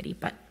us at committee.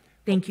 But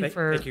thank you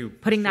for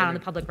putting that on the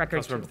public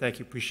record. Councilmember, thank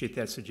you. Appreciate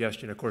that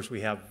suggestion. Of course,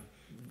 we have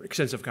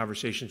extensive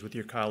conversations with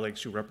your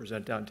colleagues who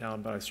represent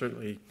downtown, but I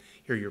certainly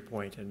hear your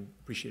point and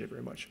appreciate it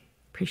very much.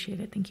 Appreciate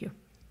it. Thank you.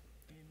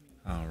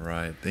 All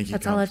right. Thank you.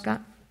 That's all I've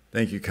got.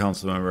 Thank you,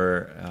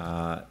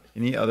 Councilmember.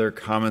 Any other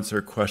comments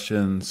or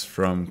questions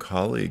from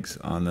colleagues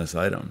on this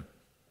item?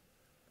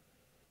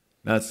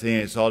 Not seeing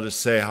it, so I'll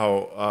just say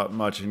how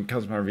much, and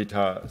Councilmember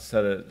Vita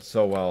said it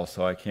so well,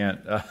 so I can't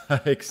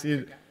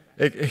exceed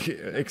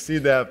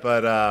that,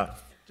 but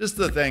just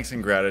the thanks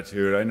and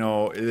gratitude. I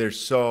know there's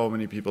so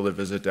many people that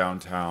visit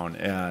downtown,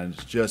 and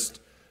just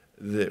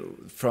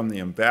from the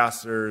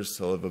ambassadors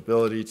to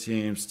livability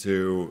teams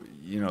to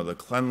the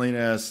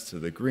cleanliness to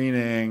the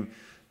greening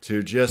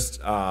to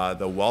just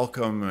the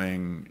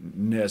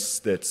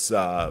welcomingness that's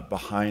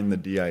behind the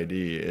DID.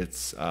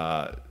 It's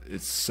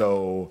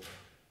so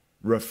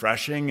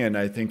refreshing. And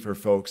I think for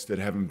folks that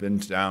haven't been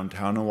to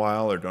downtown in a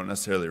while or don't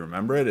necessarily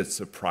remember it, it's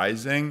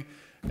surprising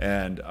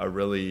and a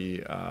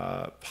really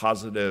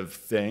positive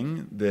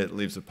thing that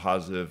leaves a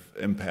positive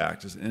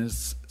impact. And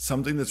it's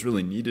something that's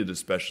really needed,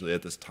 especially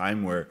at this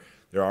time where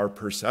there are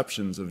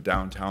perceptions of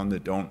downtown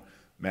that don't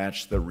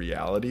match the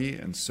reality.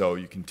 And so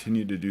you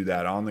continue to do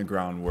that on the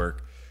ground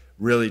work,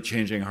 really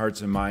changing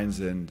hearts and minds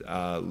and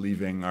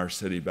leaving our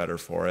city better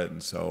for it.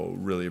 And so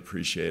really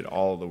appreciate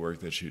all the work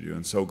that you do,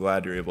 and so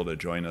glad you're able to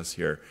join us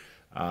here.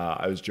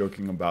 I was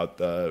joking about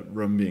the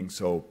room being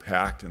so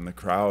packed in the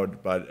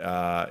crowd, but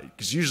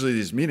because usually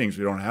these meetings,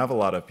 we don't have a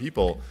lot of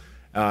people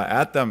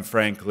at them,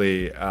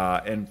 frankly.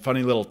 And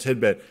funny little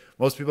tidbit,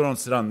 most people don't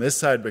sit on this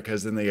side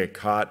because then they get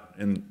caught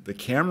in the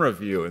camera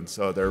view, and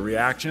so their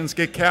reactions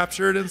get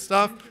captured and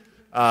stuff.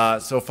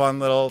 So fun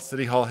little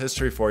City Hall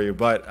history for you,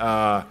 but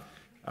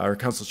our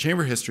council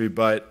chamber history.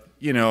 But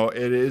you know,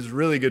 it is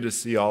really good to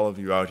see all of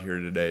you out here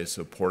today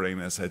supporting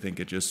this. I think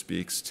it just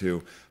speaks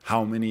to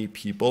how many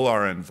people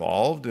are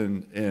involved,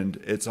 and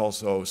it's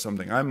also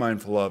something I'm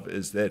mindful of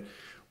is that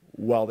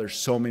while there's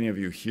so many of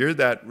you here,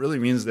 that really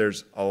means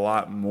there's a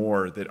lot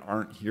more that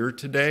aren't here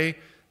today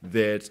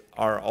that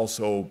are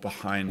also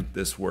behind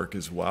this work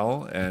as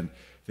well. And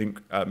I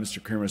think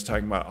Mr. Kramer was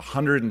talking about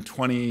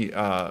 120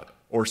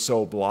 or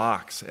so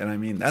blocks, and I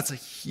mean, that's a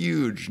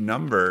huge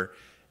number.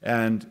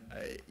 And,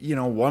 you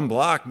know, one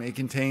block may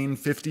contain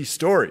 50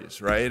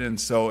 stories, right? And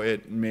so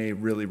it may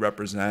really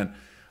represent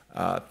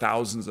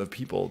thousands of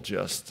people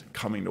just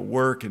coming to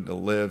work and to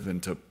live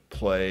and to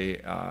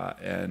play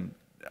and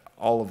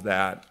all of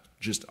that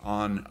just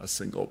on a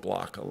single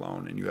block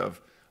alone. And you have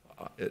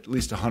at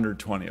least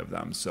 120 of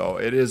them. So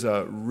it is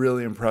a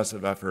really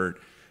impressive effort.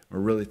 We're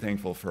really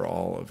thankful for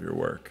all of your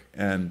work.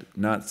 And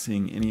not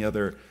seeing any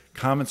other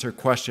comments or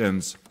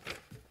questions,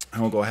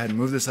 I will go ahead and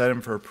move this item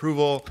for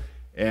approval.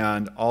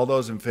 And all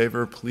those in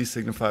favor, please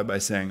signify by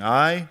saying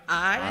aye.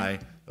 Aye.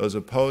 Those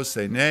opposed,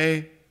 say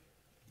nay.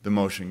 The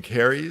motion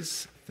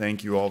carries.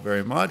 Thank you all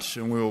very much.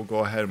 And we will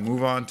go ahead and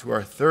move on to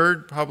our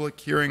third public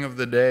hearing of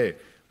the day,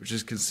 which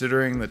is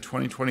considering the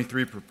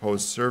 2023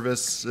 proposed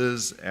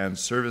services and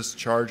service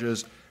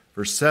charges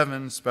for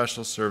 7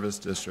 special service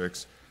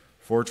districts,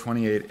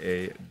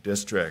 428A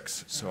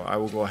districts. So I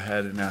will go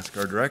ahead and ask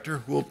our director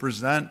who will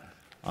present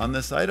on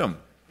this item.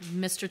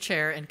 Mr.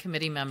 Chair and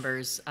committee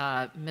members,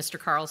 Mr.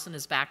 Carlson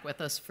is back with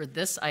us for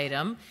this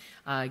item.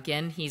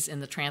 Again, he's in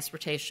the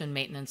transportation,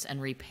 maintenance,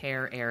 and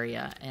repair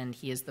area, and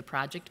he is the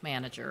project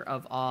manager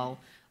of all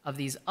of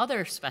these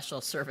other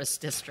special service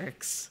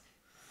districts.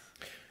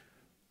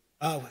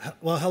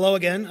 Well, hello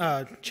again,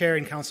 Chair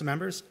and council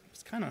members. I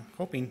was kind of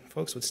hoping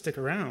folks would stick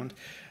around.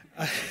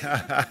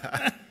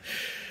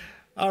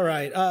 All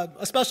right.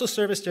 A special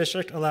service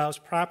district allows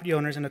property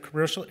owners in a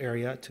commercial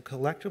area to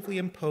collectively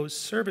impose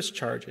service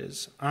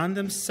charges on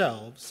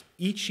themselves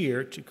each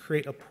year to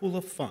create a pool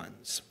of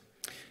funds.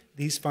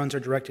 These funds are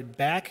directed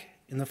back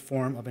in the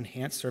form of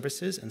enhanced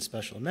services and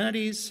special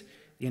amenities.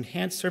 The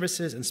enhanced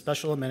services and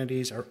special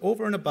amenities are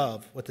over and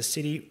above what the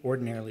city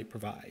ordinarily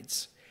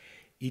provides.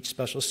 Each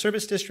special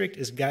service district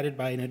is guided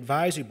by an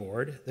advisory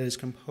board that is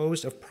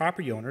composed of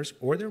property owners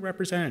or their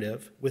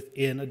representative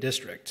within a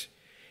district.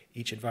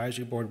 Each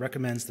advisory board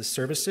recommends the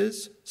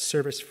services,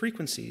 service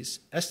frequencies,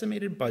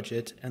 estimated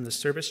budget, and the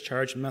service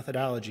charge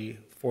methodology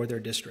for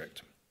their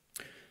district.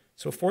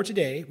 So for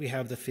today, we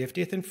have the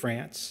 50th in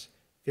France,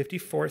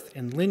 54th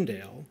in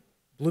Lyndale,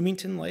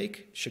 Bloomington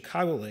Lake,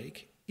 Chicago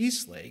Lake,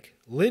 East Lake,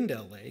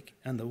 Lyndale Lake,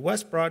 and the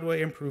West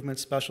Broadway Improvement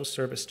Special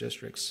Service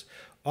Districts,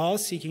 all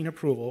seeking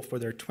approval for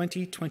their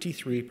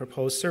 2023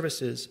 proposed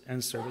services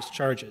and service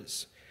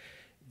charges.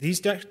 These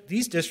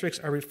districts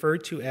are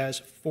referred to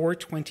as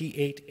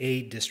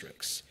 428A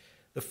districts.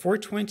 The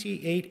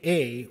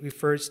 428A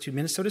refers to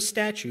Minnesota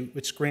statute,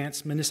 which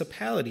grants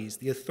municipalities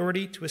the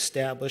authority to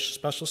establish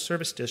special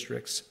service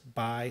districts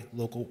by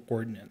local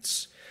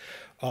ordinance.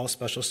 All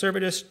special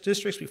service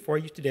districts before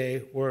you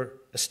today were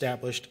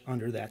established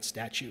under that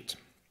statute.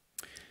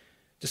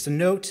 Just a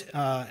note,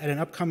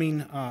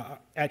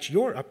 at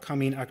your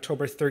upcoming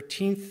October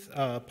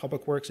 13th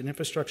Public Works and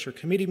Infrastructure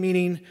Committee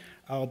meeting,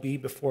 I'll be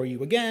before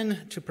you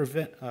again to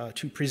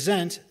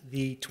present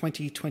the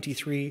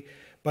 2023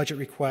 budget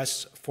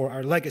requests for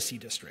our legacy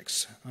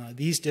districts.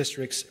 These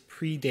districts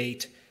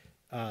predate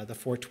the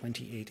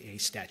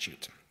 428A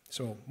statute,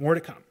 so more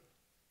to come.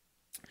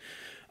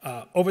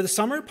 Over the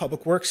summer,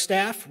 Public Works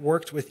staff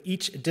worked with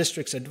each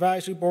district's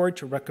advisory board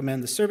to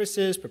recommend the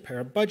services, prepare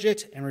a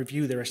budget, and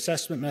review their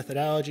assessment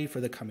methodology for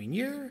the coming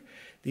year.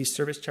 These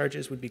service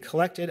charges would be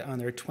collected on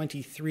their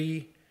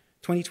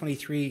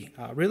 2023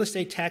 real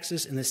estate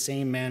taxes in the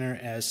same manner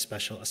as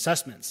special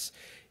assessments.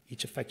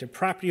 Each affected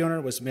property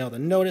owner was mailed a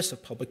notice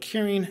of public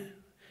hearing,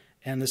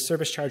 and the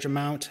service charge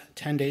amount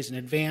 10 days in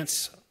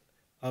advance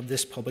of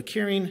this public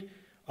hearing.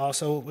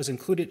 What was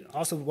included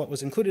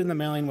in the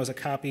mailing was a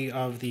copy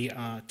of the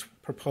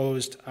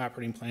proposed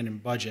operating plan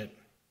and budget.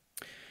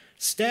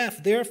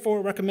 Staff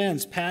therefore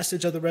recommends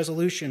passage of the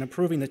resolution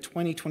approving the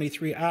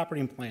 2023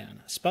 operating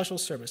plan, special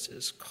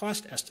services,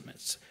 cost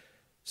estimates,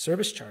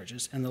 service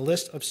charges and the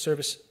list of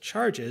service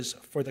charges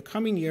for the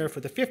coming year for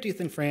the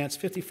 50th in France,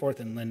 54th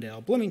in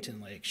Lindale,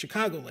 Bloomington Lake,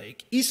 Chicago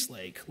Lake, East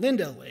Lake,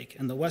 Lindale Lake,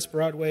 and the West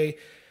Broadway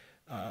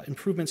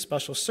Improvement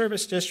Special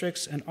Service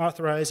Districts, and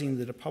authorizing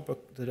the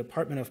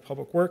Department of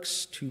Public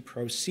Works to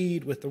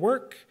proceed with the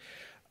work.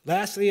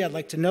 Lastly, I'd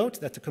like to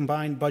note that the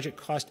combined budget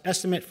cost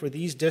estimate for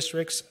these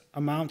districts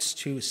amounts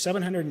to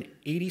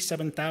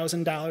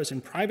 $787,000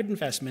 in private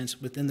investments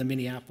within the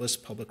Minneapolis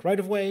public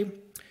right-of-way.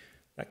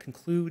 That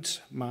concludes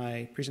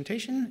my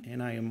presentation,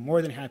 and I am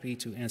more than happy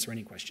to answer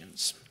any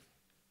questions.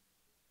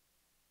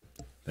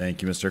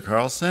 Thank you, Mr.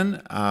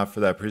 Carlson, for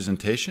that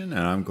presentation,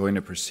 and I'm going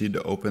to proceed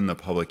to open the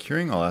public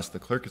hearing. I'll ask the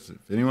clerk if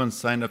anyone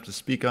signed up to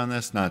speak on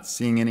this. Not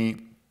seeing any.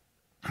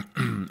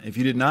 If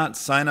you did not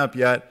sign up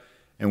yet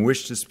and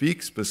wish to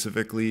speak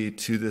specifically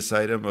to this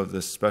item of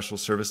the special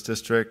service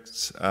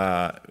districts,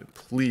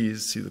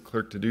 please see the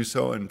clerk to do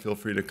so, and feel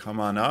free to come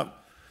on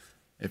up.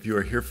 If you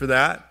are here for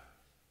that,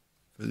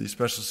 for these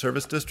special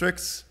service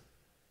districts,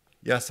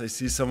 yes, I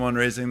see someone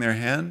raising their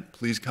hand.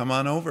 Please come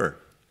on over.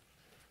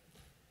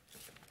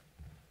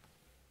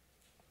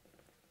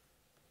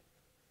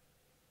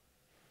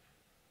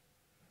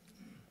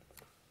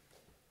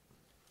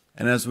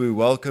 And as we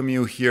welcome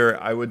you here,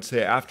 I would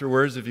say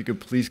afterwards, if you could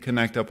please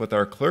connect up with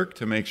our clerk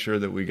to make sure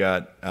that we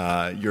got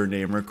your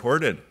name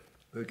recorded.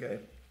 Okay.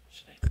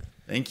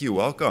 Thank you.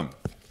 Welcome.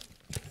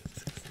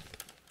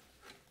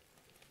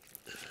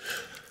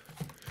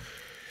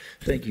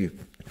 Thank you.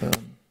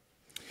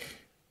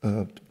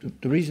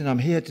 The reason I'm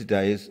here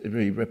today is to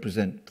really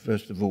represent,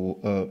 first of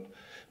all,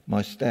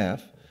 my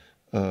staff.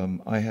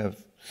 I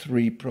have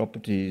 3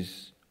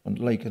 properties on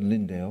Lake and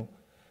Lindale.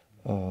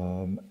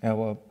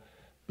 Our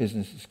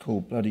business is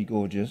called Bloody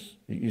Gorgeous.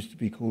 It used to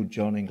be called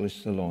John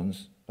English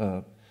Salons.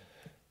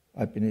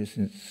 I've been here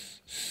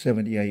since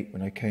 '78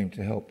 when I came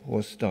to help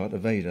Horse start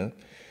Aveda.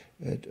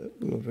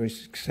 We were very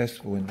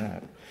successful in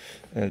that.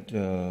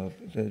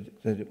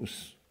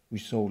 We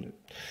sold it.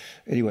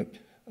 Anyway,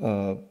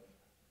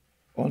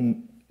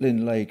 on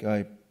Lynn Lake,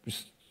 I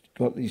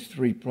got these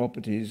 3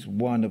 properties,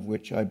 one of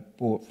which I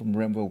bought from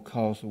Renville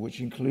Castle, which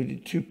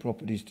included 2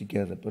 properties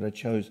together, but I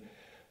chose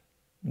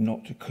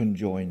not to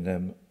conjoin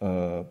them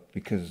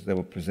because they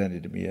were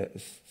presented to me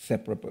as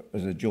separate, but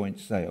as a joint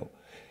sale.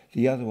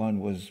 The other one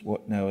was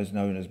what now is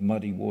known as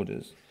Muddy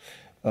Waters.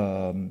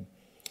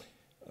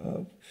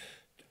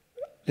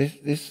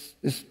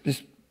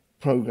 This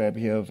program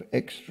here of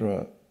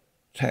extra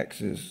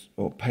taxes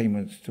or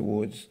payments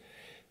towards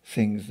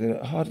things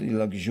that are hardly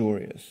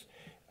luxurious.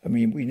 I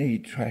mean, we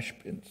need trash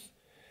bins.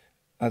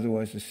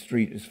 Otherwise, the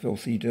street is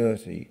filthy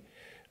dirty.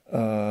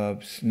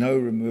 Snow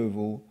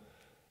removal.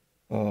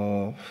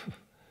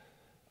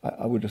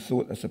 I would have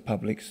thought that's a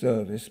public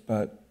service,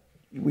 but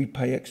we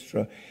pay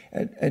extra.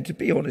 And to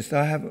be honest,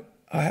 I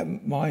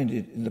haven't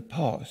minded in the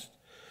past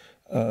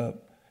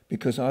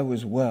because I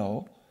was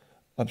well.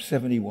 I'm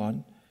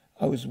 71.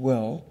 I was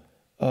well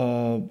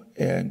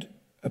and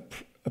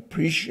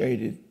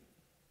appreciated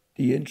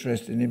the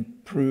interest in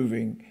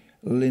improving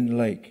Lynn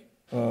Lake.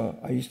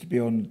 I used to be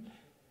on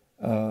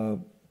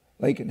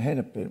Lake and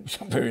Hennepin,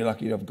 which I'm very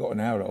lucky to have gotten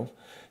out of.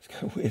 It's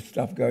got weird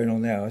stuff going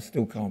on there. I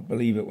still can't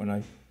believe it when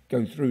I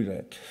go through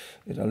that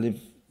I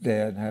live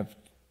there and have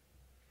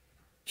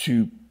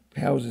 2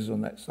 houses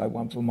on that side,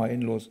 one for my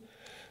in-laws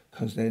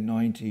because they're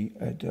 90,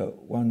 and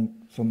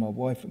one for my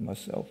wife and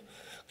myself,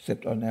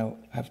 except I now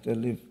have to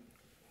live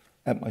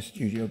at my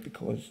studio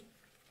because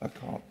I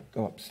can't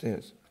go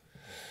upstairs.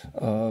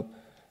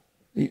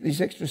 These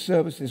extra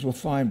services were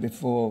fine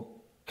before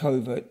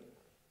COVID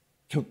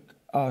took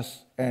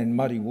us and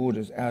Muddy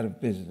Waters out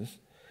of business.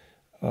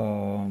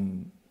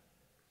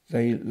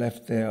 They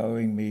left there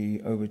owing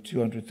me over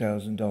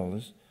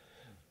 $200,000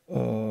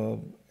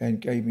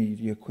 and gave me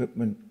the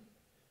equipment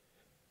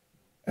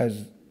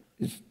as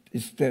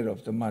instead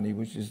of the money,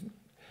 which is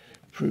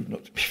proved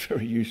not to be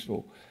very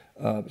useful.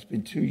 It's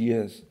been 2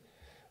 years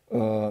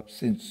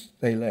since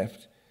they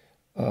left,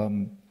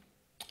 and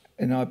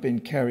I've been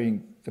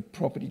carrying the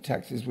property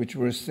taxes, which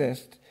were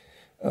assessed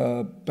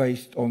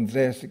based on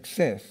their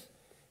success.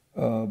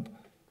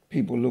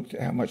 People looked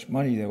at how much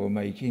money they were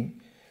making.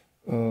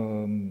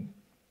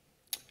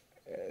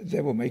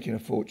 They were making a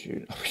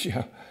fortune.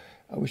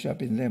 I wish I'd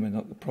been them and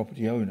not the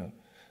property owner.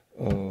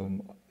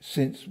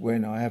 Since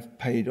when I have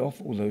paid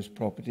off all those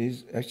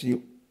properties,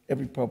 actually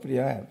every property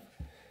I have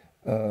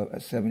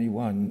at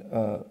 71,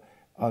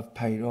 I've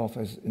paid off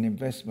as an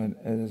investment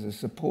and as a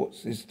support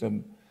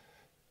system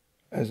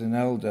as an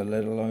elder,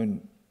 let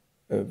alone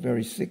a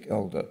very sick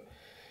elder.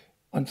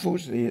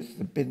 Unfortunately, it's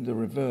been the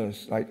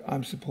reverse. Like,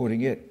 I'm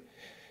supporting it.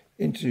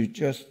 Into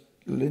just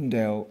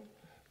Lindale,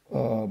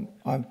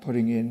 I'm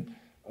putting in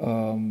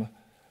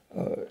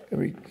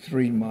every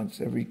 3 months,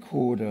 every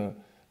quarter,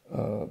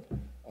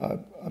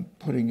 I'm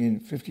putting in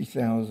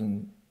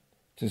 $50,000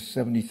 to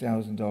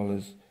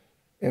 $70,000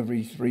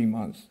 every 3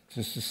 months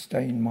to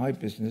sustain my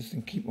business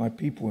and keep my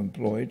people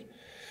employed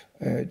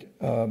at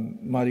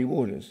Muddy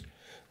Waters.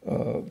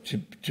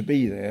 To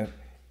be there,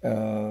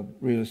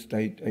 real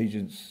estate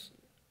agents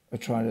are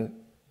trying to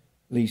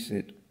lease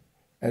it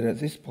and at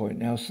this point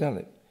now sell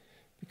it,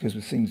 because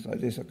with things like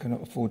this I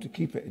cannot afford to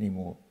keep it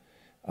anymore.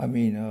 I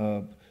mean,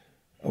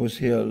 I was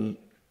here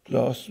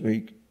last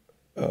week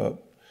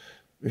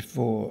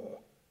before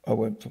I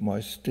went for my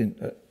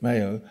stint at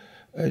Mayo,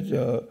 and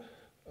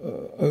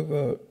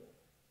over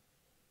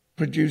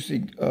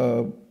producing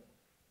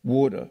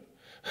water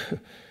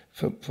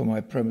for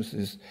my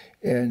premises,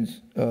 and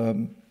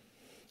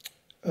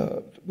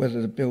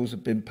whether the bills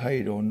have been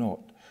paid or not,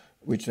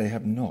 which they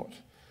have not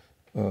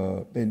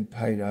been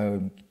paid. I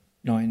owe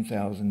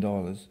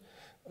 $9,000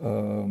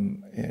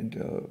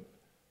 and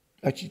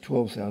actually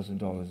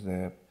 $12,000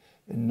 there,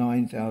 and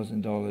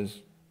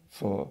 $9,000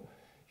 for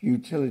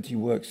utility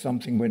work.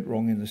 Something went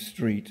wrong in the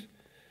street.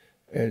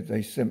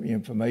 They sent me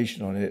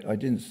information on it. I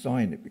didn't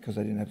sign it because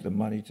I didn't have the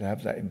money to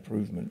have that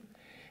improvement.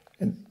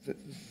 And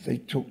they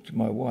talked to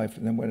my wife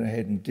and then went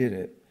ahead and did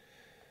it.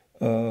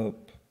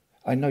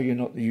 I know you're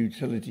not the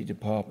utility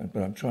department,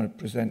 but I'm trying to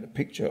present a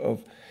picture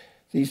of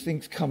these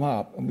things come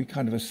up and we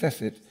kind of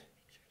assess it.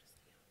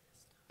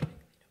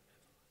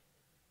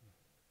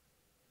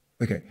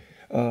 Okay.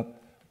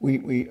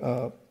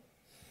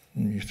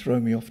 You throw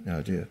me off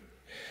now, dear.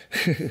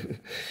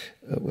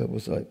 Where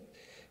was I?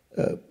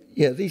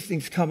 Yeah, these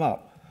things come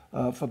up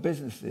for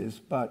businesses,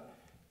 but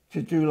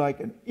to do like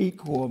an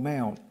equal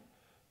amount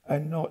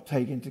and not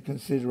take into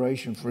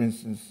consideration, for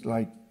instance,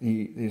 like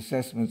the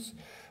assessments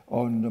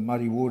on the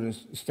Muddy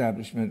Waters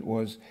establishment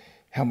was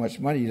how much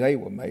money they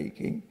were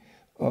making.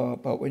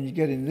 But when you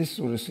get in this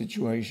sort of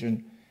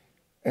situation,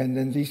 and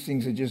then these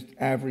things are just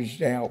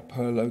averaged out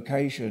per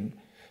location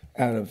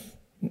out of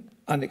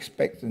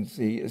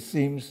unexpectancy, it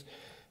seems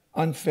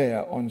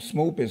unfair on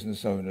small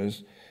business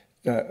owners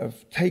that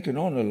have taken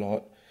on a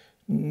lot,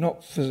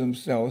 not for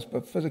themselves,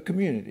 but for the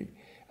community.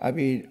 I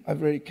mean,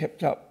 I've really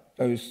kept up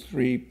those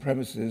 3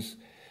 premises,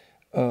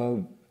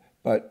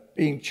 but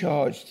being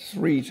charged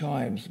 3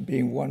 times,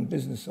 being one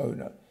business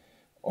owner,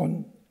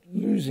 on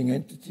losing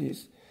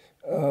entities,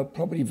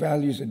 property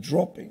values are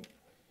dropping,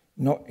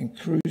 not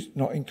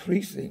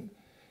increasing,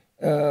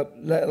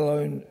 let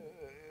alone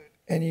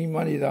any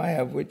money that I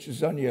have, which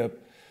is only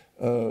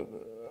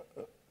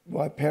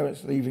my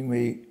parents leaving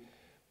me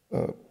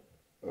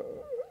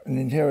an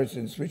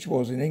inheritance, which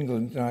was in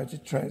England, and I had to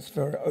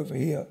transfer it over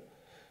here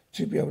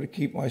to be able to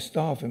keep my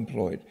staff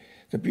employed.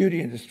 The beauty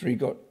industry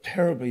got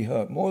terribly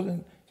hurt, more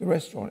than the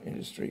restaurant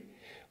industry.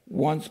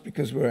 Once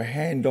because we're a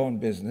hand-on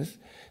business,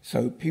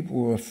 so people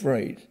were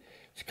afraid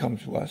to come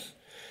to us.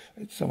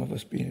 And some of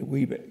us being a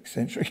wee bit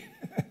eccentric,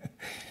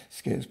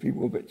 scares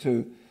people a bit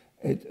too.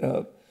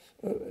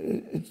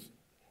 It's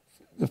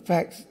the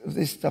facts of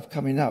this stuff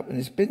coming up, and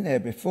it's been there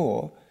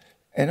before,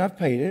 and I've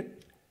paid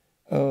it.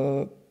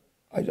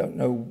 I don't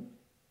know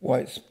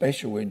why it's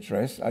special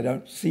interest. I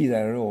don't see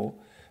that at all.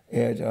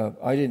 And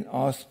I didn't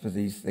ask for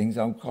these things.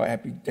 I'm quite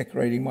happy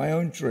decorating my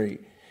own tree.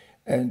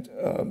 And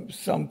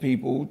some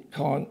people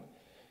can't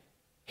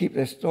keep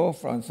their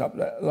storefronts up,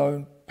 let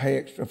alone pay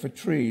extra for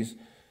trees,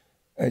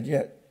 and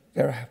yet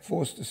they're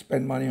forced to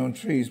spend money on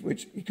trees,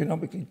 which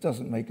economically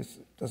doesn't make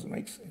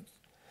sense.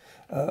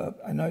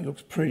 I know it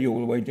looks pretty all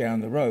the way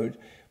down the road,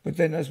 but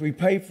then as we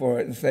pay for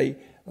it and say,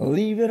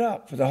 leave it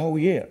up for the whole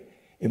year,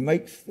 it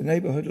makes the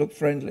neighborhood look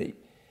friendly.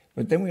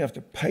 But then we have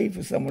to pay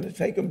for someone to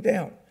take them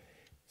down,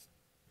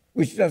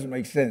 which doesn't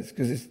make sense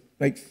because it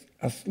makes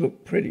us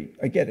look pretty.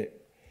 I get it.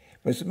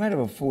 But it's a matter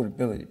of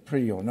affordability,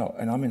 pretty or not,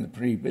 and I'm in the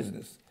pretty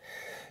business.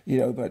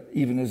 But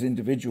even as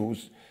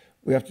individuals,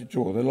 we have to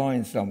draw the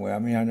line somewhere. I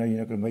mean, I know you're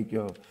not going to make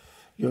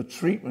your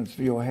treatments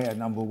for your hair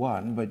number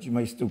one, but you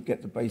may still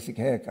get the basic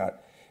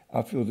haircut.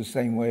 I feel the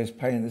same way as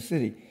paying the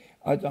city.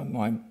 I don't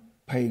mind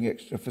paying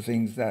extra for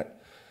things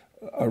that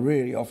are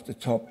really off the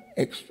top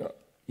extra.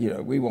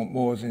 We want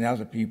more than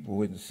other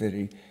people in the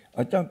city.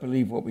 I don't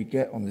believe what we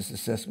get on this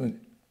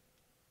assessment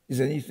is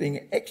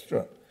anything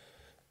extra,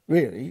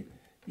 really.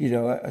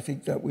 I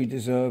think that we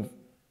deserve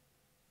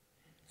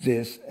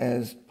this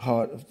as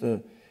part of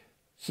the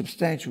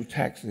substantial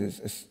taxes,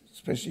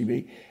 especially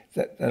me,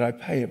 that I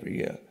pay every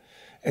year.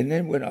 And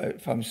then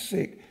if I'm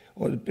sick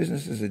or the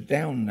businesses are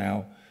down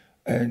now,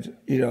 and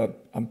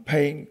I'm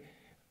paying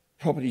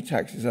property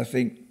taxes, I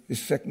think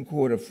this second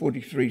quarter,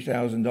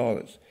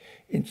 $43,000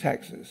 in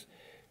taxes.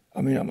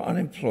 I mean, I'm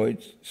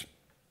unemployed,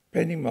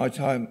 spending my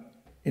time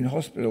in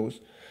hospitals,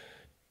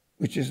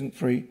 which isn't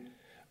free,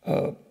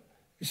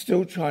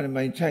 still trying to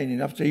maintain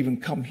enough to even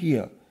come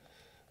here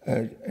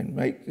and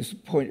make this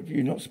point of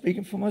view, not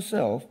speaking for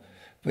myself,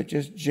 but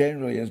just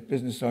generally as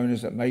business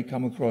owners that may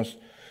come across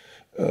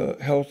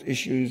health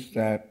issues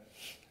that,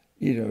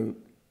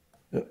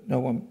 that no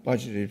one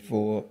budgeted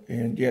for,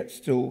 and yet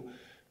still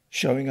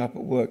showing up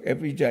at work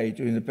every day,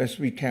 doing the best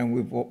we can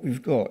with what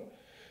we've got,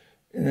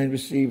 and then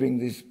receiving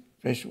these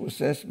special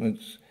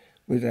assessments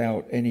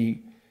without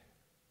any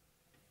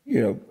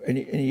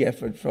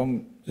effort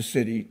from the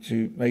city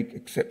to make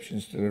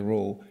exceptions to the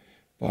rule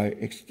by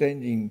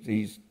extending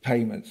these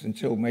payments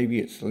until maybe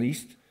it's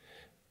leased.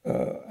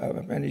 I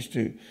managed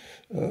to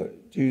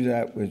do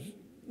that with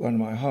one of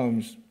my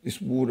homes,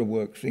 this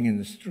waterwork thing in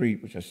the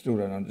street, which I still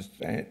don't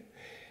understand.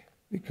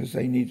 because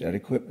they need that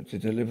equipment to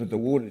deliver the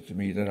water to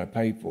me that I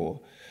pay for.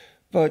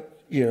 But,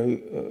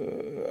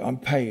 I'm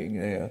paying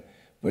there.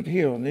 But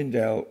here on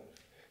Lindale,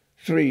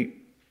 3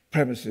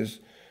 premises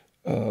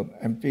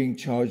and being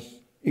charged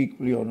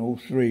equally on all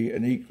 3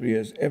 and equally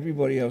as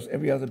everybody else,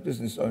 every other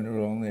business owner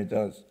along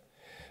there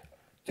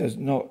does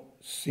not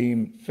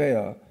seem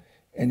fair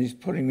and is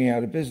putting me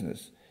out of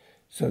business.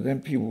 So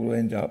then people will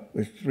end up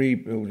with 3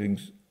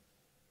 buildings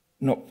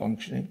not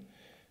functioning.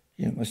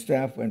 My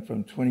staff went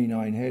from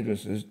 29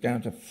 hairdressers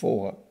down to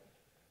 4,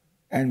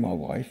 and my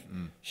wife.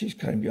 She's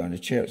came behind a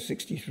chair at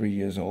 63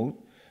 years old.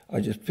 I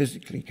just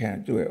physically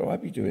can't do it, or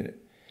I'd be doing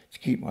it to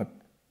keep my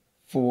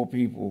 4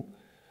 people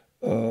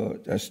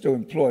that are still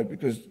employed,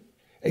 because,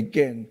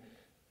 again,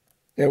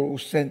 they're all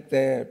sent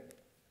their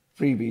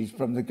freebies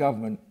from the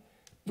government,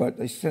 but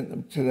they sent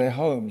them to their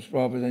homes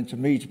rather than to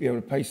me to be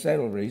able to pay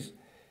salaries.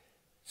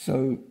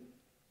 So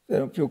they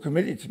don't feel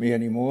committed to me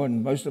anymore,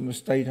 and most of them have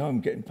stayed home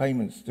getting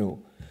payments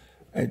still.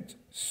 And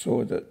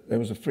saw that there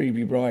was a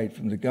freebie ride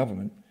from the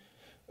government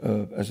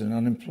as an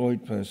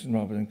unemployed person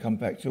rather than come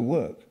back to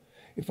work.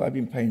 If I'd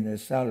been paying their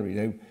salary,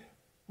 they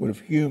would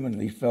have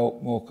humanly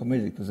felt more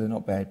committed, because they're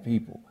not bad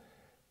people.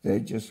 They're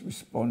just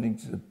responding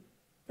to the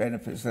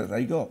benefits that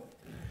they got,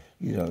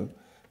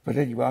 But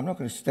anyway, I'm not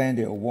going to stand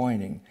here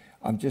whining.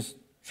 I'm just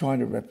trying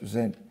to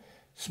represent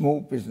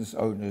small business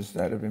owners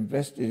that have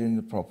invested in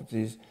the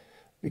properties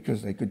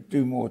because they could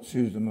do more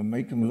to them and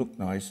make them look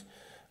nice,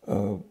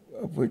 of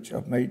which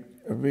I've made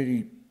a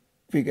really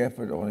big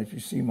effort on. If you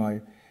see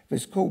if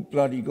it's called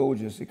Bloody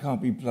Gorgeous, it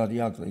can't be bloody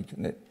ugly,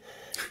 can it?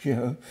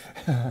 It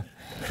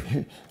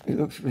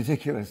looks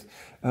ridiculous.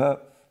 And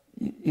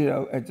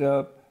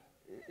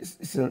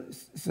it's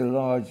a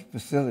large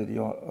facility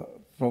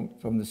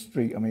from the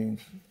street. I mean,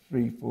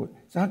 3-4,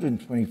 it's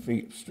 120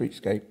 feet of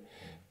streetscape,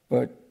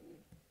 but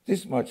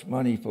this much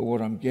money for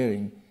what I'm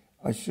getting,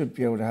 I should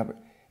be able to have it.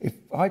 If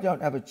I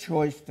don't have a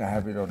choice to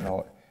have it or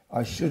not,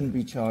 I shouldn't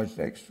be charged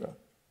extra.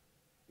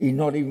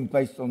 Not even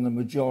based on the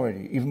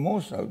majority, even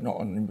more so, not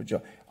on the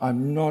majority.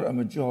 I'm not a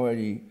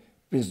majority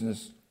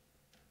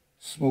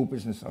small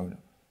business owner.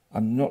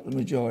 I'm not the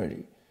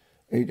majority.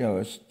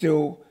 I'm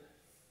still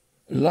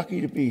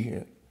lucky to be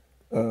here,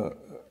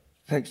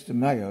 thanks to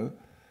Mayo,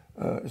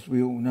 as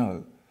we all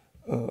know.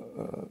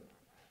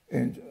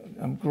 And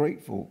I'm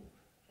grateful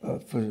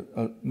for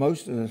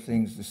most of the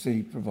things the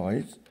city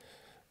provides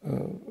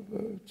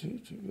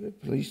to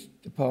police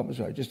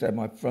departments. I just had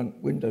my front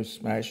window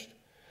smashed.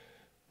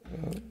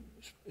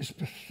 It's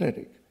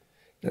pathetic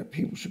that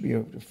people should be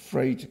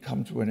afraid to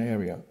come to an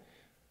area,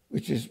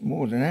 which is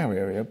more than our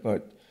area,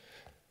 but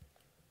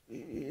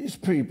it's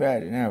pretty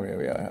bad in our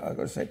area, I've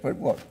got to say. But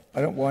what?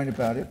 I don't whine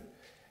about it.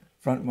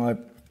 Front of my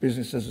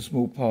business has a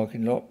small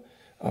parking lot.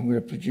 I'm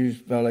going to produce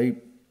valet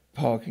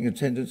parking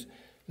attendants,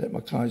 let my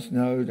clients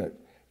know that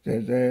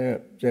they're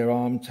there, they're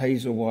armed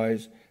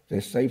taser-wise,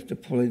 they're safe to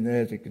pull in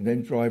there, they can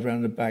then drive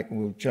around the back and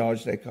we'll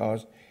charge their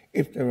cars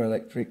if they're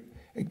electric,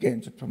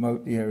 again, to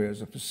promote the area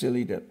as a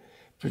facility that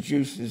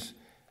produces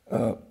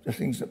the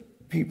things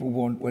that people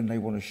want when they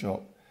want to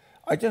shop.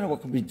 I don't know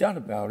what can be done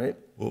about it,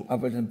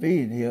 other than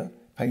being here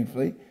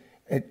painfully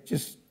and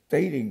just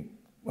stating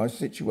my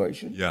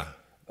situation. Yeah.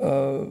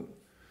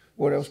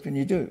 What else can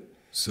you do?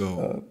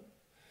 So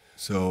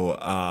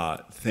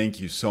thank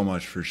you so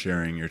much for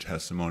sharing your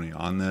testimony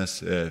on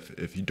this.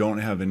 If you don't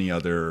have any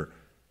other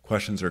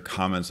questions or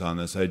comments on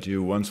this,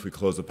 once we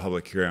close the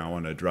public hearing, I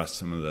want to address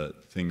some of the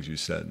things you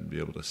said and be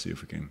able to see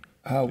if we can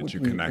get you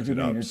connected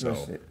up.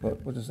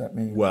 What does that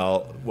mean?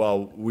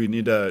 Well, we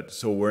need to.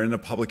 So we're in a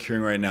public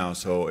hearing right now.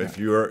 So if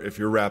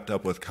you're wrapped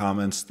up with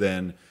comments,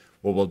 then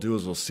what we'll do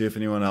is we'll see if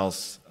anyone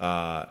else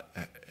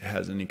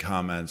has any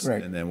comments,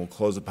 and then we'll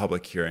close the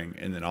public hearing,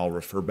 and then I'll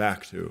refer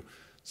back to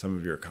some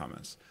of your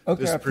comments.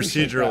 Okay, this is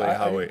procedurally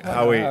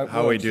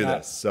how we do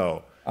this.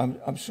 So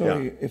I'm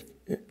sorry if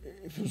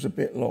it was a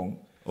bit long.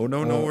 Oh,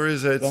 no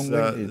worries. This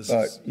is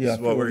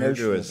what we're here to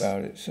do.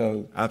 About it,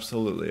 so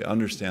absolutely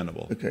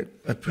understandable. Okay,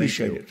 I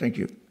appreciate it. Thank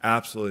you.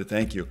 Absolutely,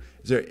 thank you.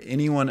 Is there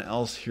anyone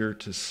else here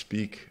to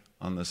speak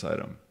on this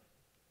item?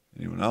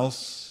 Anyone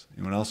else?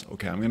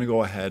 Okay, I'm going to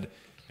go ahead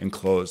and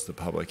close the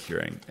public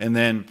hearing. And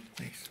then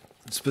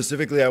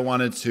specifically, I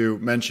wanted to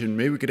mention,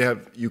 maybe we could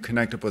have you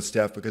connect up with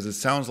staff, because it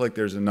sounds like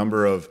there's a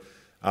number of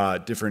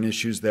different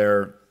issues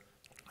there.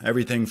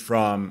 Everything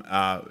from,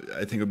 I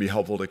think it would be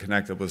helpful to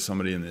connect up with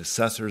somebody in the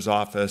assessor's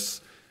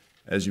office,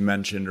 as you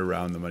mentioned,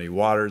 around the Muddy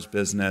Waters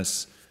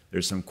business.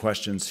 There's some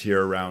questions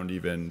here around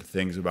even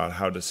things about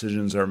how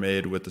decisions are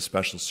made with the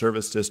special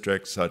service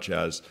district, such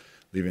as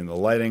leaving the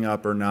lighting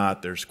up or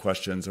not. There's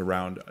questions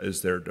around,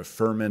 is there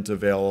deferment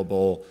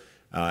available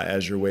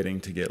as you're waiting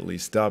to get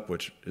leased up,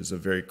 which is a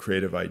very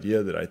creative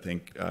idea that I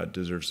think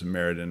deserves some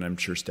merit, and I'm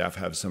sure staff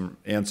have some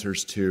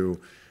answers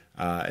to.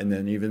 And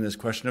then even this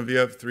question of, you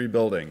have 3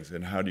 buildings,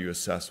 and how do you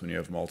assess when you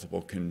have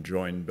multiple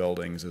conjoined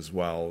buildings as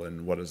well,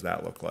 and what does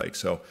that look like?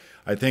 So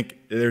I think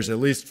there's at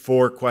least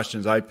 4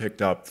 questions I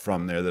picked up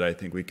from there that I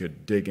think we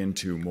could dig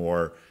into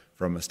more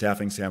from a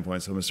staffing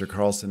standpoint. So Mr.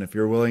 Carlson, if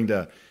you're willing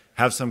to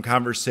have some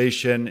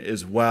conversation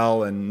as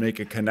well and make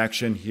a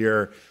connection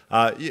here.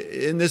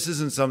 And this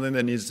isn't something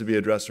that needs to be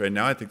addressed right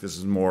now. I think this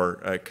is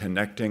more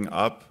connecting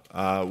up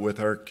with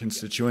our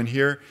constituent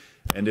here.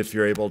 And if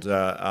you're able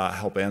to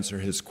help answer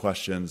his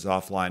questions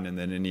offline, and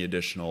then any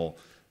additional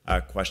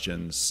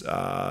questions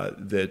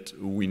that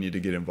we need to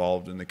get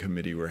involved in the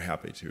committee, we're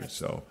happy to.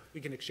 So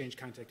we can exchange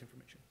contact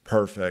information.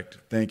 Perfect.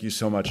 Thank you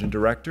so much. And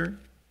Director,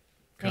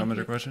 comment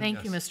or question?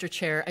 Thank you, Mr.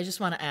 Chair. I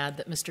just want to add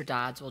that Mr.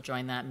 Dodds will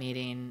join that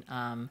meeting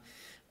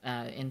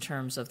in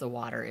terms of the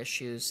water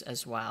issues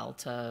as well,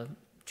 to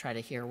try to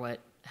hear what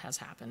has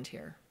happened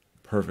here.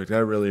 Perfect. I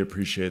really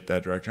appreciate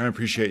that, Director. I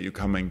appreciate you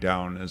coming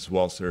down as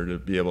well, sir, to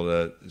be able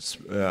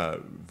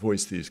to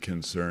voice these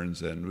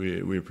concerns. And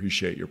we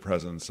appreciate your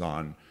presence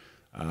on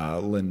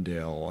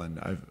Lyndale.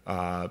 And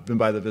I've been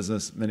by the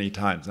business many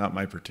times, not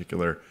my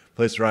particular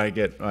place where I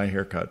get my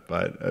haircut,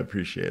 but I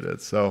appreciate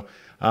it. So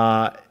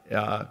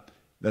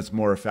that's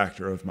more a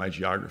factor of my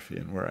geography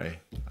and where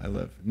I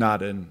live,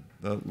 not in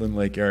the Lynn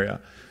Lake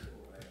area.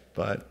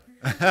 But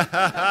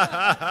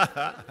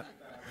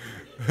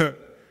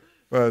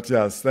but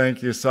yes,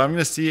 thank you. So I'm going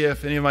to see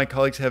if any of my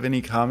colleagues have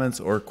any comments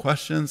or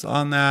questions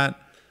on that.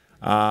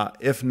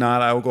 If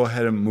not, I will go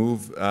ahead and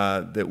move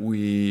that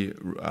we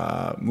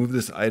move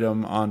this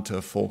item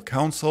onto full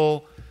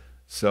council.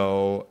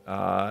 So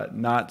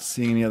not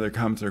seeing any other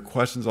comments or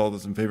questions, all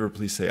those in favor,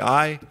 please say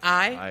aye.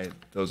 Aye. Aye.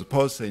 Those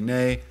opposed, say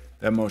nay.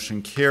 That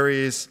motion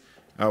carries.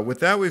 With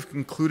that, we've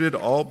concluded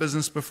all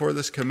business before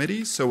this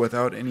committee. So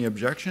without any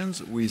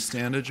objections, we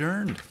stand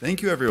adjourned.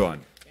 Thank you,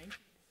 everyone.